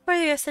 Were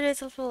you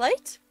yesterday's little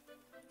light?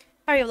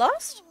 Are you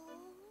lost?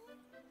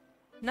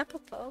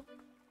 Napopo.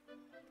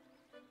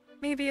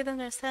 Maybe you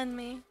don't understand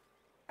me.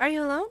 Are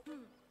you alone?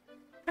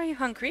 Are you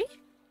hungry?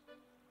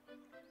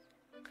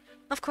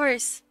 Of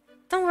course.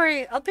 Don't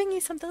worry, I'll bring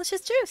you some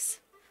delicious juice.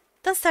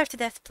 Don't starve to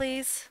death,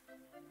 please.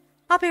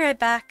 I'll be right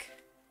back.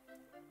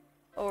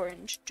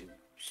 Orange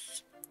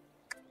juice.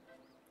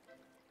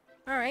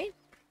 Alright.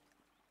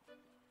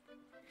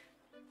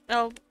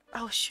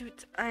 Oh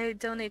shoot, I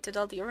donated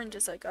all the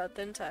oranges I got,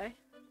 didn't I?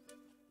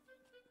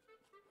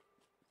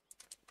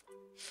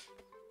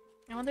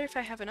 I wonder if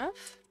I have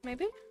enough,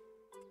 maybe?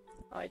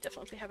 Oh, I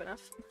definitely have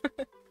enough.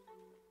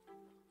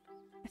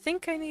 I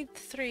think I need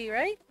 3,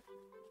 right?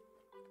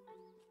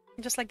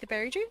 Just like the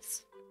berry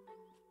juice?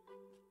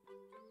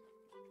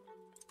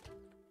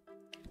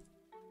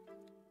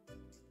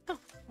 Oh,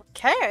 a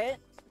carrot?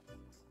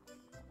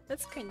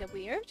 That's kinda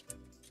weird.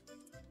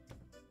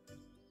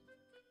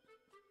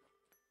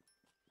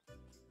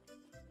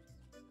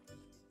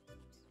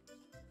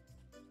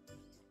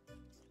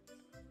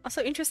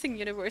 Also, interesting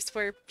universe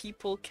where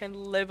people can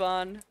live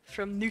on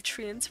from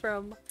nutrients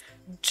from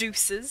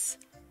juices.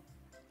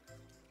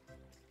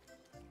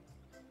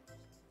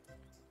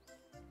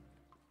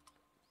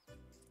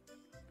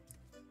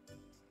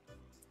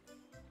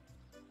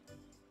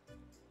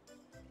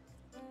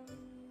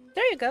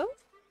 There you go.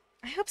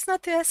 I hope it's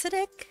not too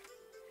acidic.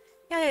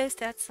 Yeah, I used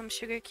to add some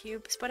sugar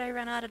cubes, but I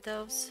ran out of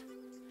those.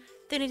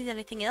 Do you need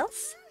anything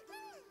else?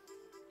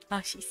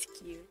 Oh, she's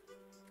cute.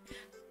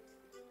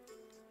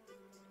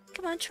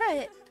 Come on, try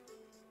it.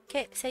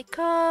 Okay, say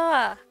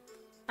Koa.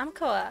 I'm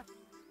Koa.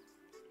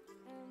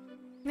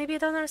 Maybe you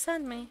don't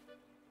understand me.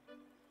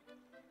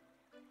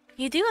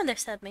 You do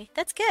understand me.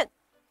 That's good.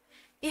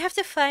 You have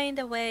to find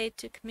a way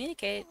to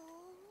communicate.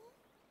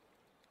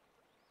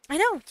 I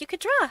know, you could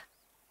draw.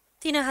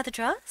 Do you know how to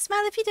draw?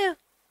 Smile if you do.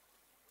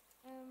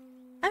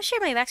 I'm sure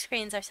my wax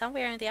crayons are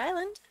somewhere on the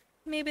island.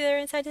 Maybe they're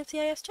inside the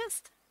CIS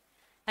chest.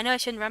 I know I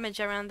shouldn't rummage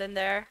around in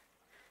there.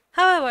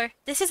 However,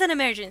 this is an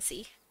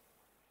emergency.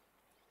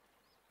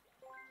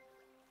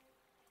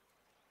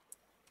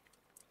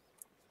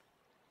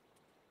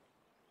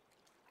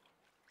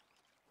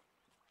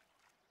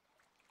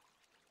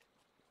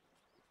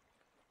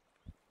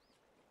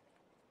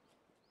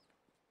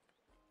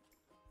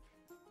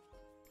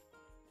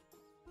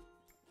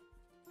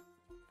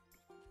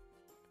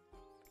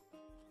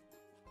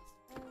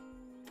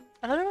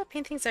 A lot of our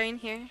paintings are in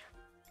here.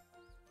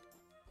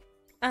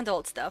 And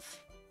old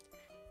stuff.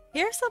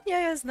 Here's some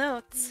Yaya's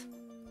notes.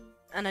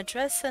 An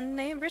address and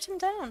name written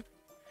down.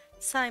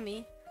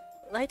 Simi,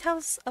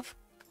 Lighthouse of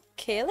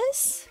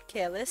Kalis?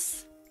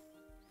 Kalis.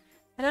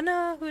 I don't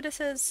know who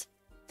this is.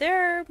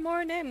 There are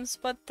more names,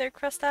 but they're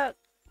crossed out.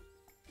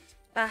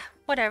 Ah,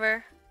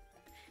 whatever.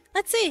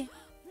 Let's see.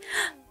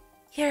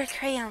 Here are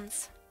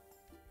crayons.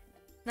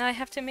 Now I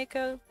have to make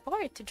a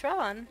board to draw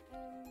on.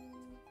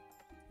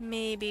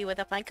 Maybe with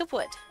a plank of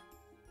wood.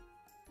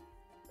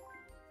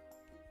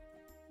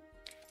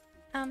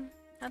 How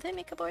do I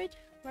make a board?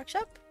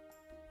 Workshop?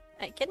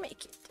 I can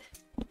make it.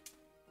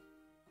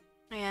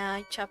 Yeah,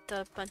 I chopped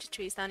a bunch of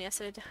trees down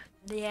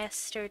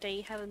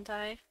yesterday, haven't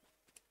I?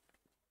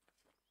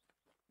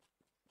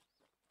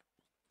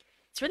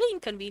 It's really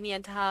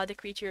inconvenient how the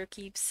creature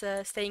keeps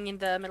staying in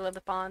the middle of the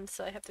pond,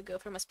 so I have to go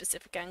from a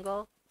specific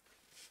angle.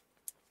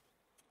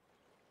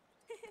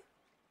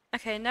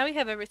 Okay, now we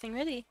have everything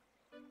ready.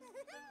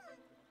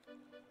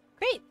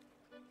 Great!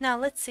 Now,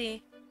 let's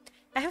see.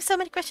 I have so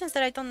many questions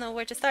that I don't know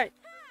where to start.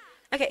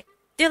 Okay,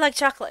 do you like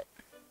chocolate?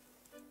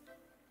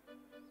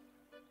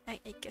 I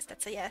guess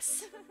that's a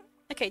yes.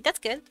 Okay, that's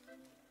good.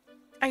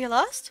 Are you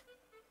lost?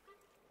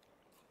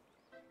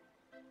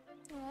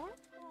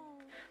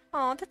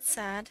 Aw, that's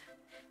sad.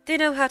 Do you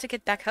know how to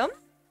get back home?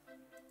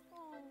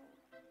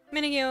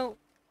 Meaning you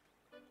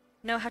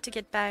know how to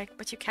get back,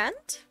 but you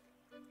can't?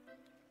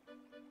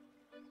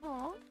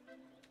 Aw.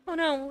 Oh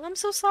no, I'm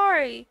so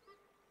sorry.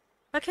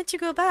 Why can't you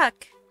go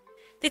back?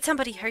 Did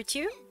somebody hurt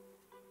you?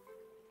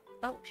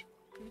 Oh,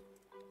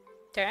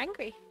 they're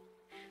angry.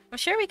 I'm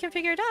sure we can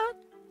figure it out.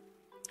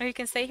 Or you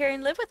can stay here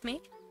and live with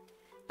me.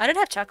 I don't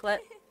have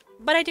chocolate,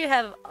 but I do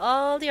have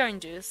all the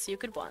orange juice you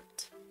could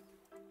want.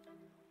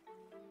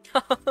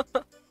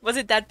 Was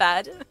it that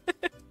bad?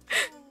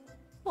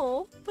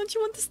 Oh, don't you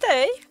want to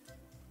stay?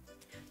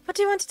 What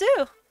do you want to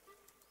do?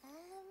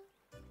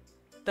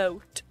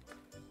 Boat.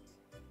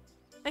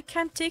 I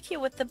can't take you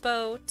with the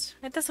boat.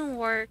 It doesn't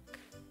work.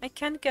 I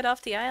can't get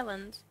off the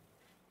island.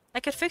 I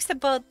could fix the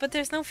boat, but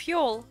there's no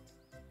fuel.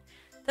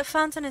 The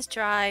fountain is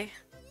dry.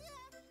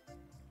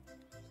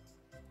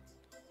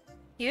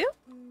 You?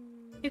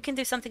 You can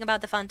do something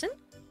about the fountain?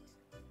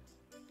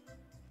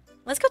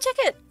 Let's go check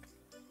it!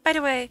 By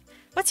the way,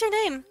 what's your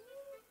name?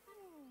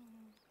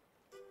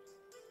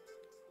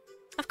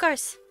 Of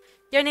course.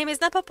 Your name is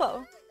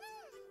Napopo.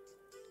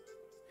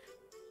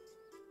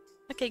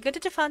 Okay, go to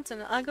the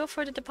fountain. I'll go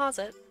for the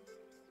deposit.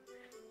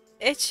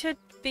 It should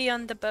be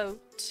on the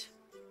boat.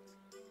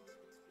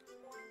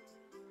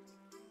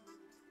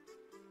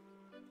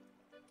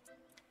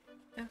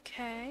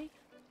 Okay.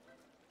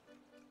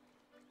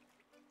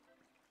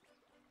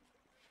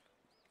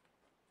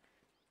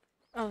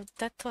 Oh,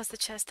 that was the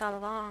chest all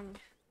along.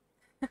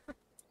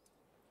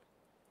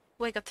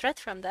 We got threat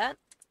from that.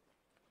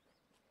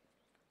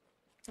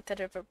 If the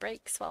river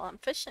breaks while I'm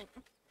fishing.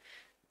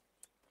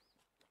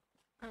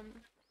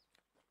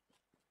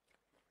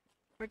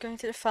 We're going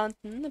to the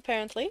fountain,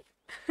 apparently.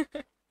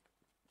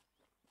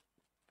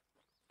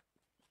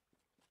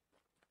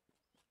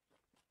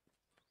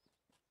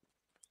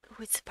 Oh,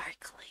 it's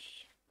sparkly.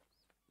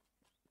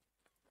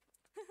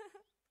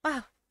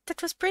 Wow,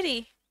 that was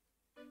pretty.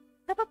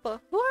 Napopo,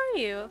 who are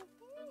you?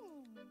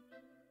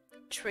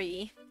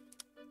 Tree.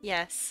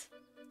 Yes.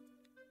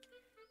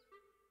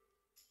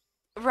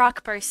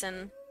 Rock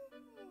person.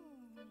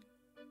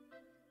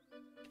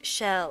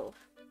 Shell.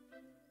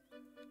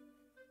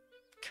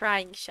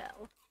 Crying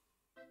shell.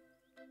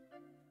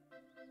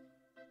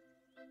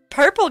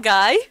 Purple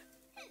guy?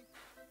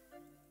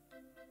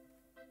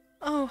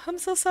 Oh, I'm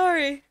so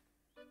sorry.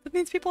 That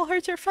means people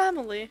hurt your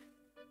family.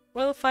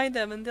 We'll find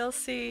them and they'll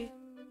see.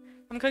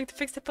 I'm going to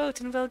fix the boat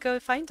and we'll go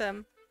find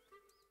them.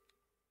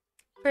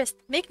 First,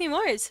 make new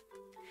oars.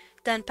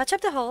 Then patch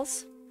up the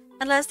holes.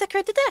 And let's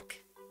decorate the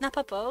deck.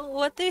 Napopo,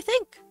 what do you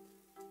think?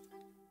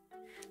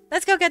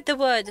 Let's go get the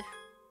wood.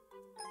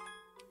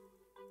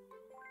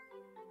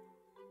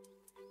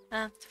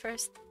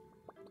 First,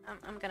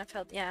 I'm gonna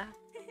fill, yeah.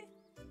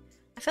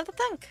 I filled the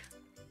tank.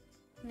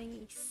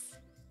 Nice.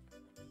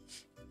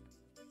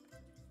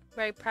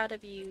 Very proud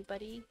of you,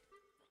 buddy.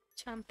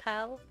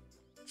 Champel.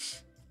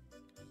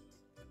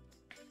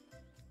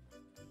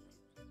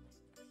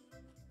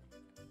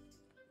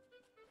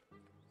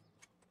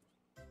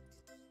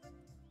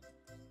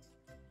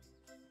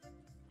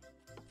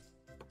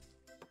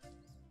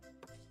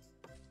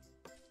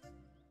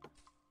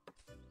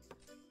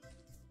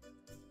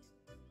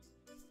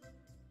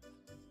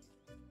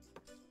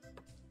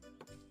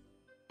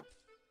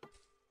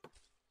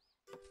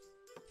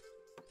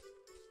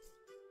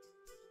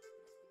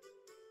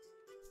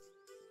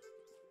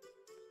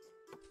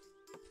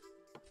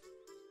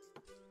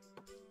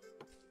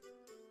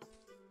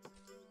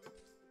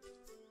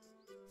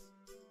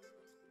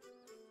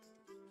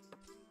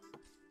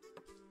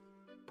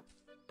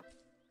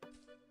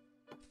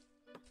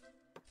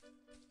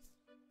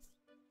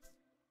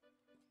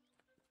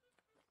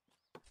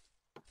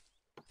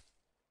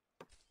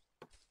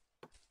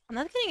 I'm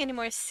not getting any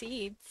more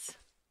seeds.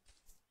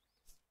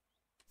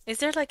 Is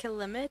there like a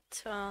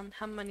limit on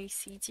how many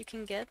seeds you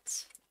can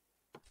get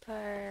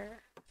per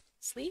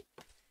sleep?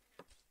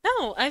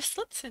 No, I've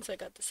slept since I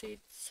got the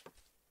seeds.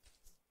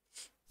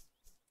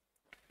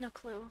 No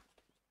clue.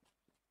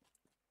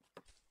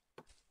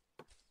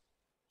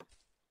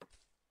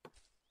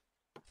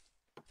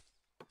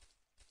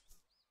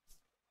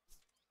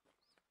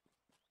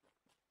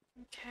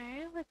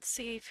 Let's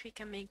see if we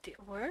can make the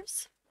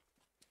ores.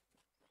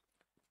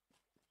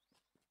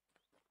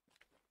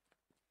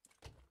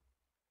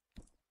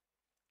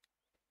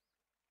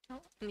 Oh,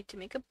 I need to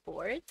make a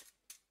board.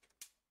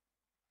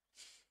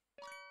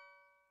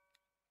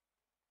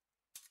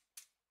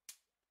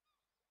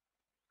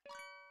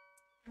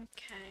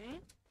 Okay.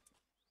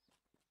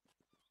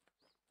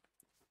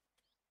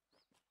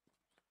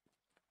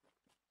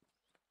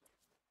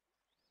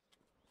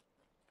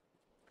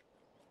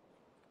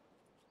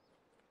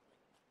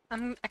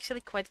 I'm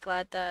actually quite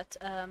glad that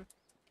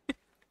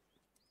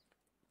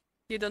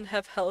you don't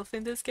have health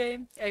in this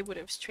game. I would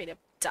have straight up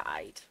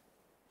died.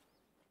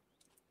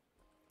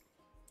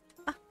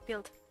 Ah,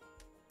 build.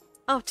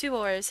 Oh, 2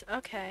 ores.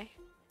 Okay.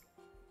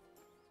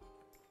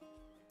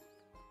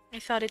 I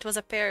thought it was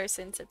a pair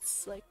since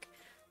it's like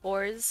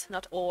ores,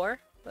 not ore,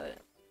 but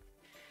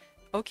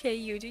okay,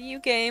 you do you,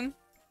 game.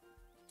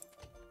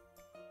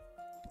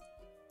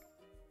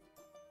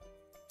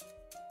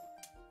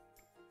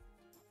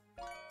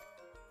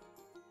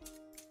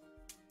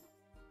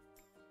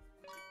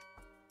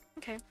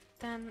 Okay,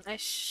 then I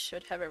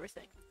should have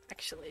everything,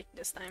 actually,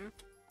 this time.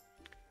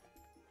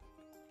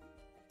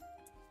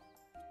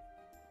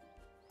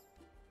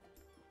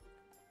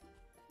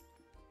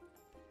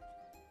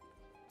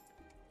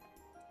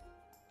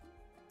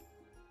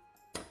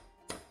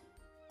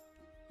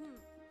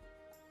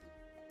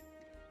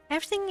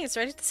 Everything is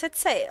ready to set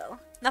sail.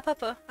 Now,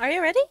 Papa, are you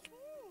ready?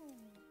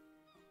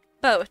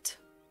 Boat.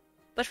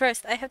 But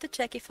first, I have to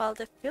check if all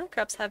the field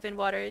crops have been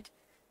watered,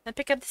 and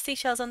pick up the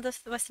seashells on the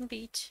western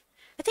beach.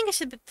 I think I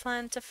should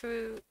plant a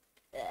fruit.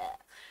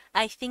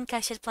 I think I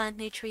should plant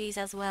new trees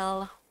as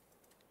well.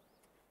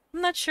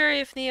 I'm not sure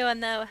if Neo and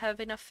Nao have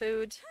enough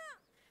food.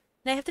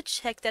 And I have to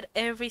check that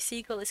every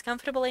seagull is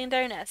comfortably in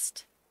their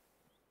nest.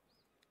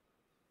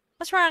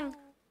 What's wrong?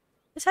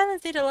 This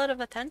island needs a lot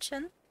of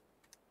attention.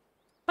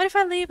 What if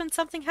I leave and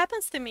something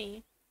happens to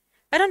me?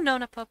 I don't know,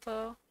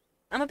 Napopo.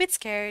 I'm a bit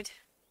scared.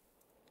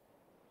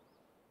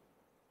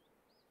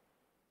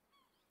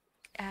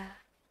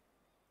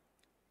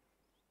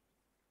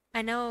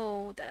 I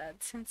know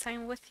that since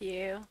I'm with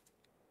you.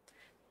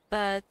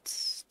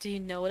 But do you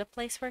know the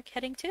place we're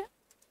heading to?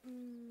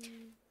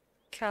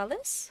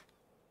 Kalis?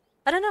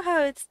 I don't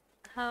know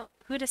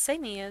who the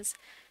Sami is.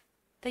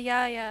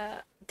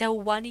 The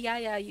one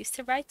Yaya used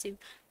to write to.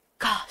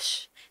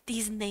 Gosh,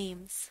 these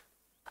names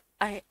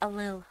are a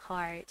little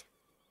hard.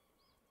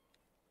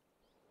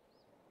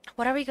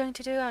 What are we going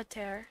to do out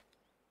there?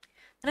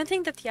 I don't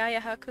think that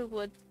Yaya Haku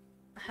would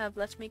have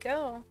let me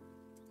go.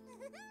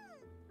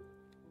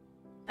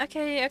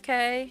 Okay,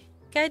 okay.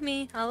 Guide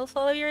me. I will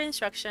follow your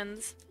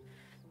instructions.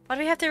 But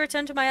we have to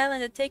return to my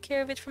island and take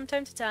care of it from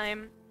time to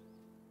time.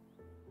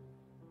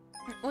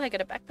 Oh, I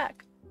got a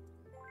backpack.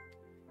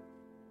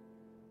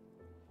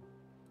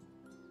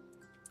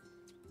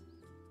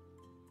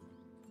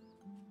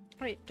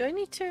 Wait, do I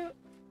need to...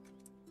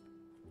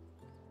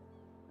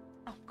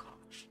 Oh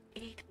gosh,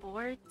 8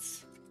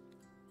 boards?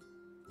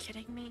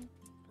 Kidding me?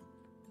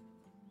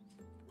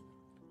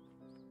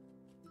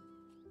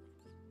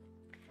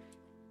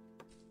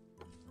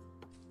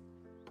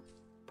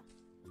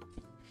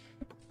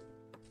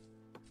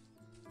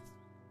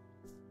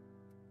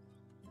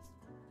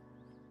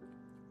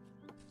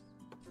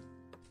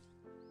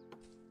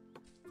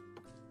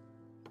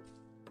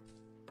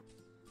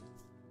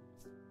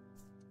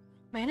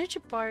 My energy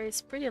bar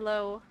is pretty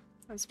low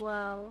as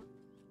well.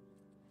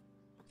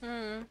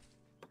 Hmm.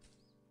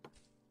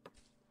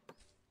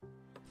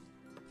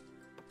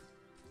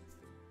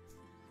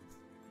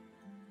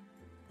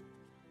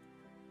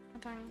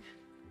 Dang.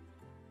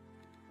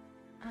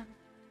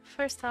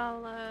 First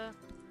I'll,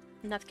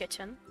 not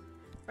kitchen.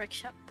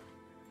 Workshop.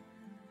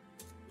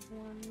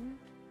 1,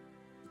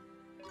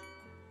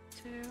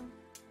 2...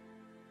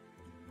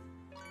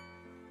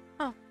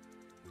 Oh.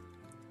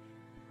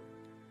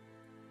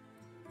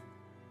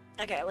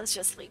 Okay, let's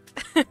just sleep.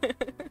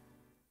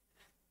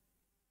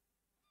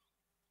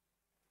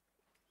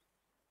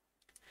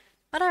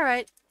 But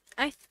alright,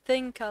 I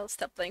think I'll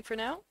stop playing for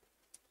now.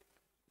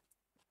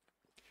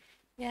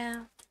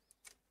 Yeah,